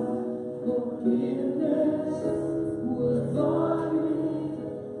wide. Forgiveness was bought with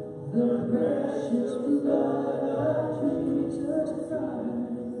the precious blood of Jesus Christ.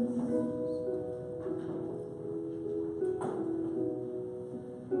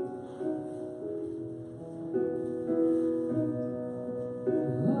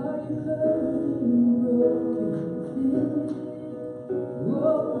 Are you hurting, broken, thin?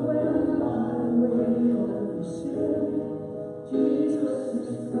 Oh, when I wake up sin, Jesus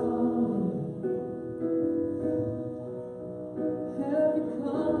is calling. Have you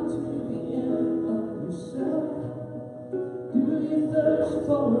come to the end of yourself? Do you thirst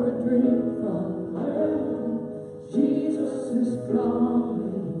for a drink from well? Jesus is calling.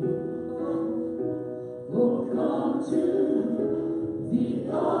 come to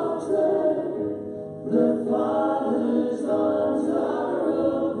the altar. The Father's arms are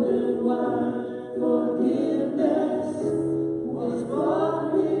open wide. Forgiveness was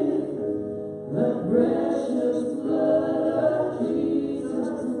bought with the precious blood of Jesus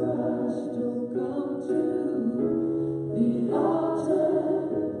Christ. Oh, come to the altar.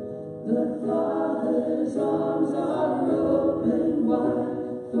 The Father's arms are open wide.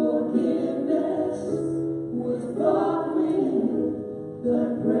 Forgiveness was bought with the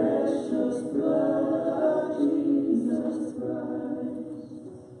precious blood of Jesus Christ.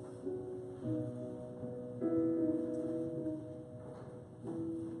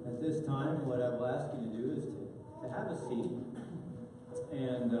 At this time, what I will ask you to do is to have a seat.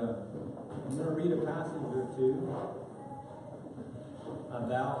 And I'm going to read a passage or two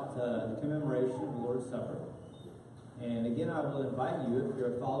about the commemoration of the Lord's Supper. And again, I will invite you, if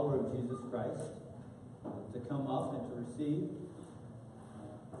you're a follower of Jesus Christ, to come up and to receive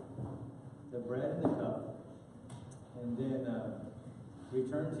the bread and the cup. And then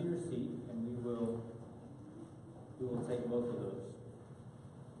return to your seat, and we will take both of those.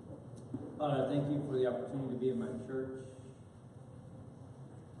 Father, I thank you for the opportunity to be in my church,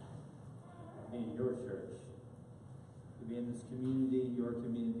 to be in your church, to be in this community, your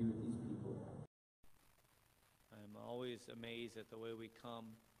community with these people. I'm always amazed at the way we come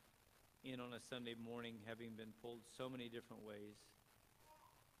in on a Sunday morning, having been pulled so many different ways,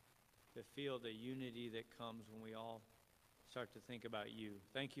 to feel the unity that comes when we all start to think about you.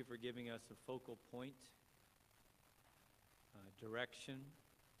 Thank you for giving us a focal point, direction,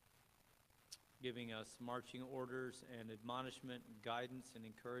 giving us marching orders and admonishment, guidance, and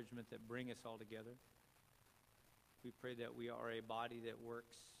encouragement that bring us all together. We pray that we are a body that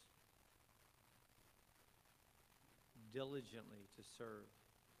works diligently to serve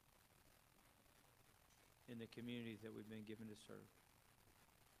in the communities that we've been given to serve.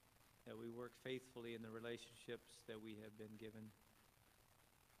 That we work faithfully in the relationships that we have been given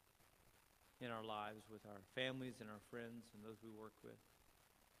in our lives with our families and our friends and those we work with,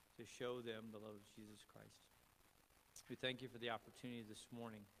 to show them the love of Jesus Christ. We thank you for the opportunity this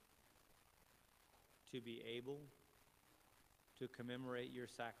morning to be able to commemorate your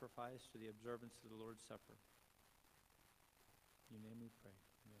sacrifice for the observance of the Lord's Supper. In your name we pray.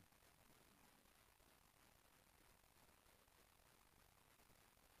 Amen.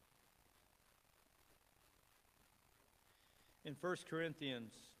 In 1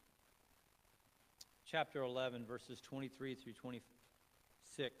 Corinthians chapter 11, verses 23 through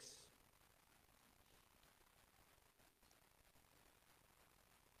 26,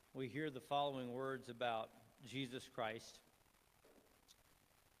 we hear the following words about Jesus Christ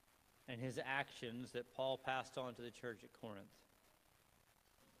and his actions that Paul passed on to the church at Corinth.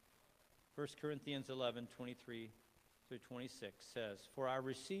 1 Corinthians 11, 23 through 26 says, "For I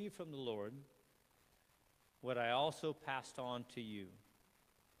received from the Lord what I also passed on to you.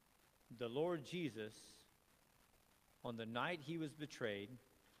 The Lord Jesus, on the night he was betrayed,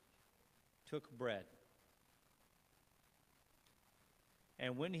 took bread.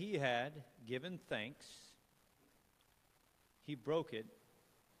 And when he had given thanks, he broke it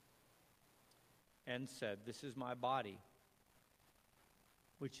and said, 'This is my body,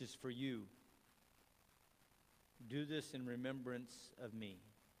 which is for you. Do this in remembrance of me.'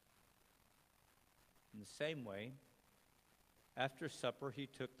 In the same way, after supper, he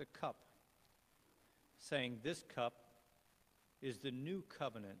took the cup, saying, 'This cup is the new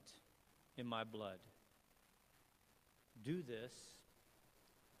covenant in my blood. Do this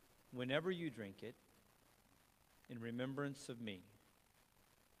whenever you drink it in remembrance of me.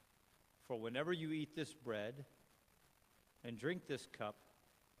 For whenever you eat this bread and drink this cup,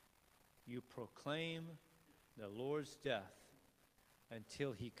 you proclaim the Lord's death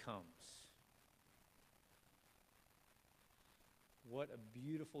until he comes.'" What a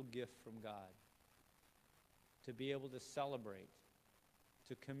beautiful gift from God to be able to celebrate,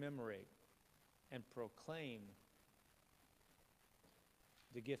 to commemorate, and proclaim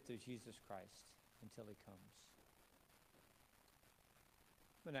the gift of Jesus Christ until he comes.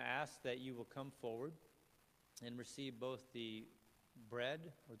 I'm going to ask that you will come forward and receive both the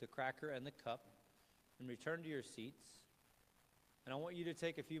bread or the cracker and the cup and return to your seats. And I want you to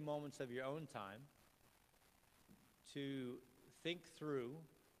take a few moments of your own time to think through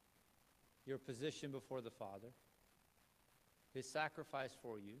your position before the Father, his sacrifice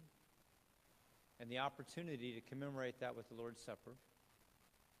for you, and the opportunity to commemorate that with the Lord's Supper.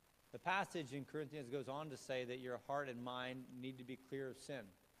 The passage in Corinthians goes on to say that your heart and mind need to be clear of sin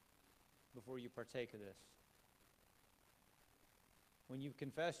before you partake of this. When you've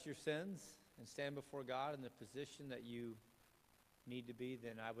confessed your sins and stand before God in the position that you need to be,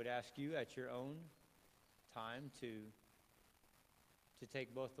 then I would ask you at your own time to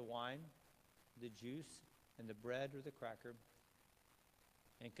take both the wine, the juice, and the bread or the cracker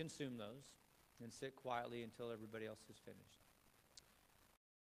and consume those and sit quietly until everybody else is finished.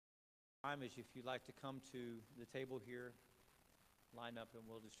 Time is if you'd like to come to the table here, line up and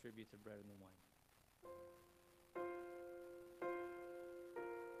we'll distribute the bread and the wine.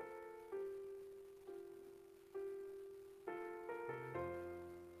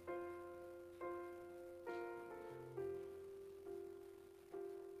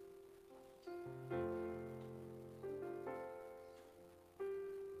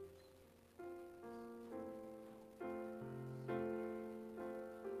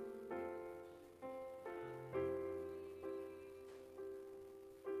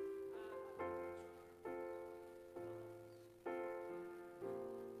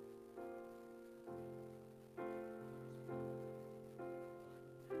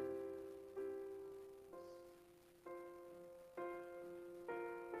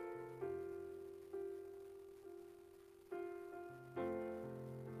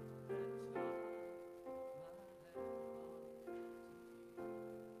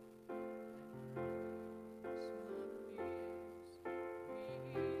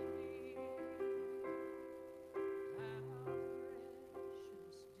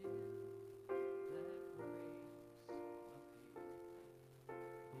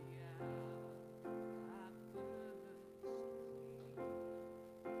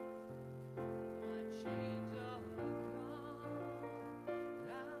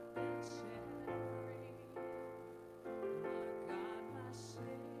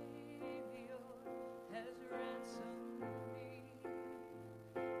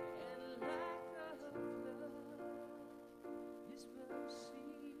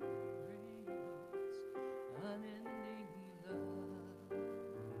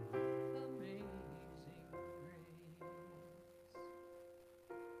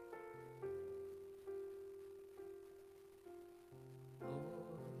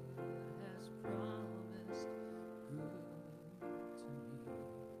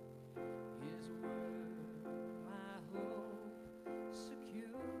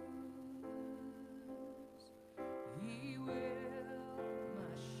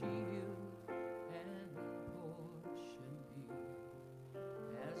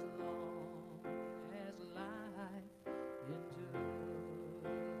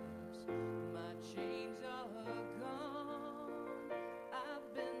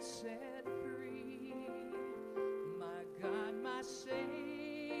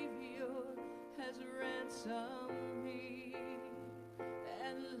 ransom me,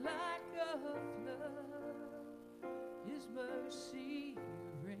 and like a flood, His mercy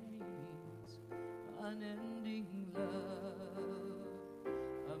reigns, unending love,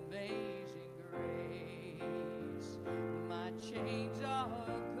 amazing grace. My chains are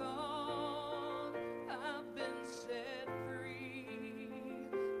gone, I've been set free.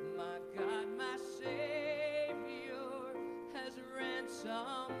 My God, my Savior has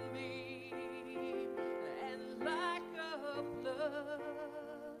ransomed me, and like a flood,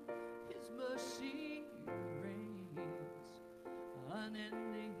 His mercy reigns,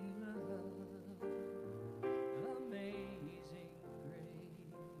 unending love, amazing grace.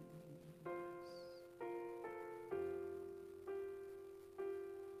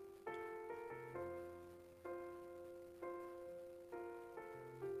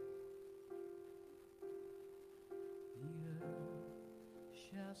 The earth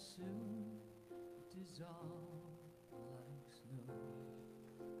shall soon dissolve like snow.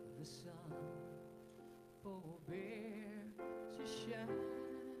 The sun forbear to shine,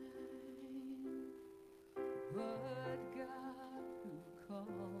 but God who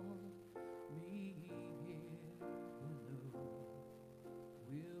called me here below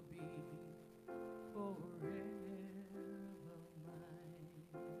will be forever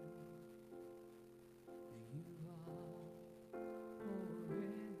mine. You are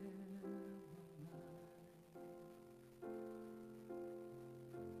forever mine.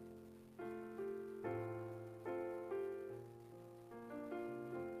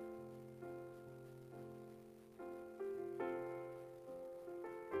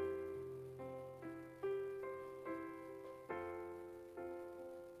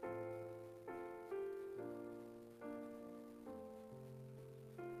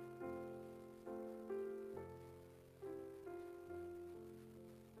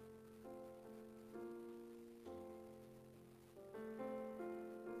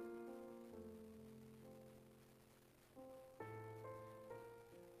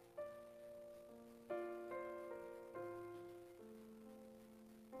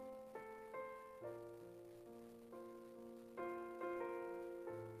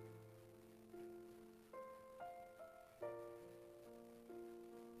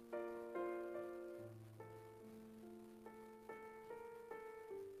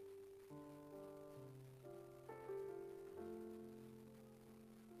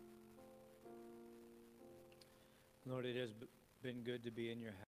 Lord, it has been good to be in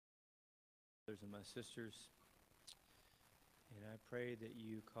your house, brothers and my sisters. And I pray that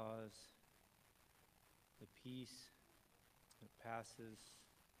you cause the peace that passes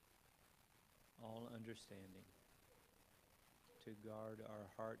all understanding to guard our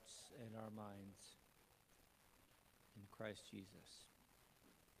hearts and our minds in Christ Jesus.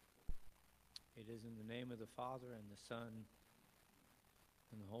 It is in the name of the Father and the Son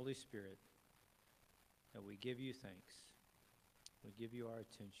and the Holy Spirit that we give you thanks. We give you our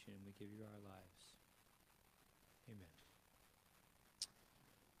attention and we give you our lives. Amen.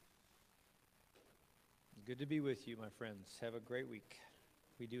 Good to be with you, my friends. Have a great week.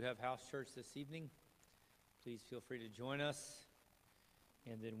 We do have house church this evening. Please feel free to join us.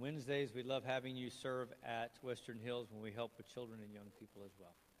 And then Wednesdays, we love having you serve at Western Hills when we help with children and young people as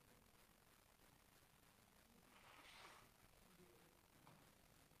well.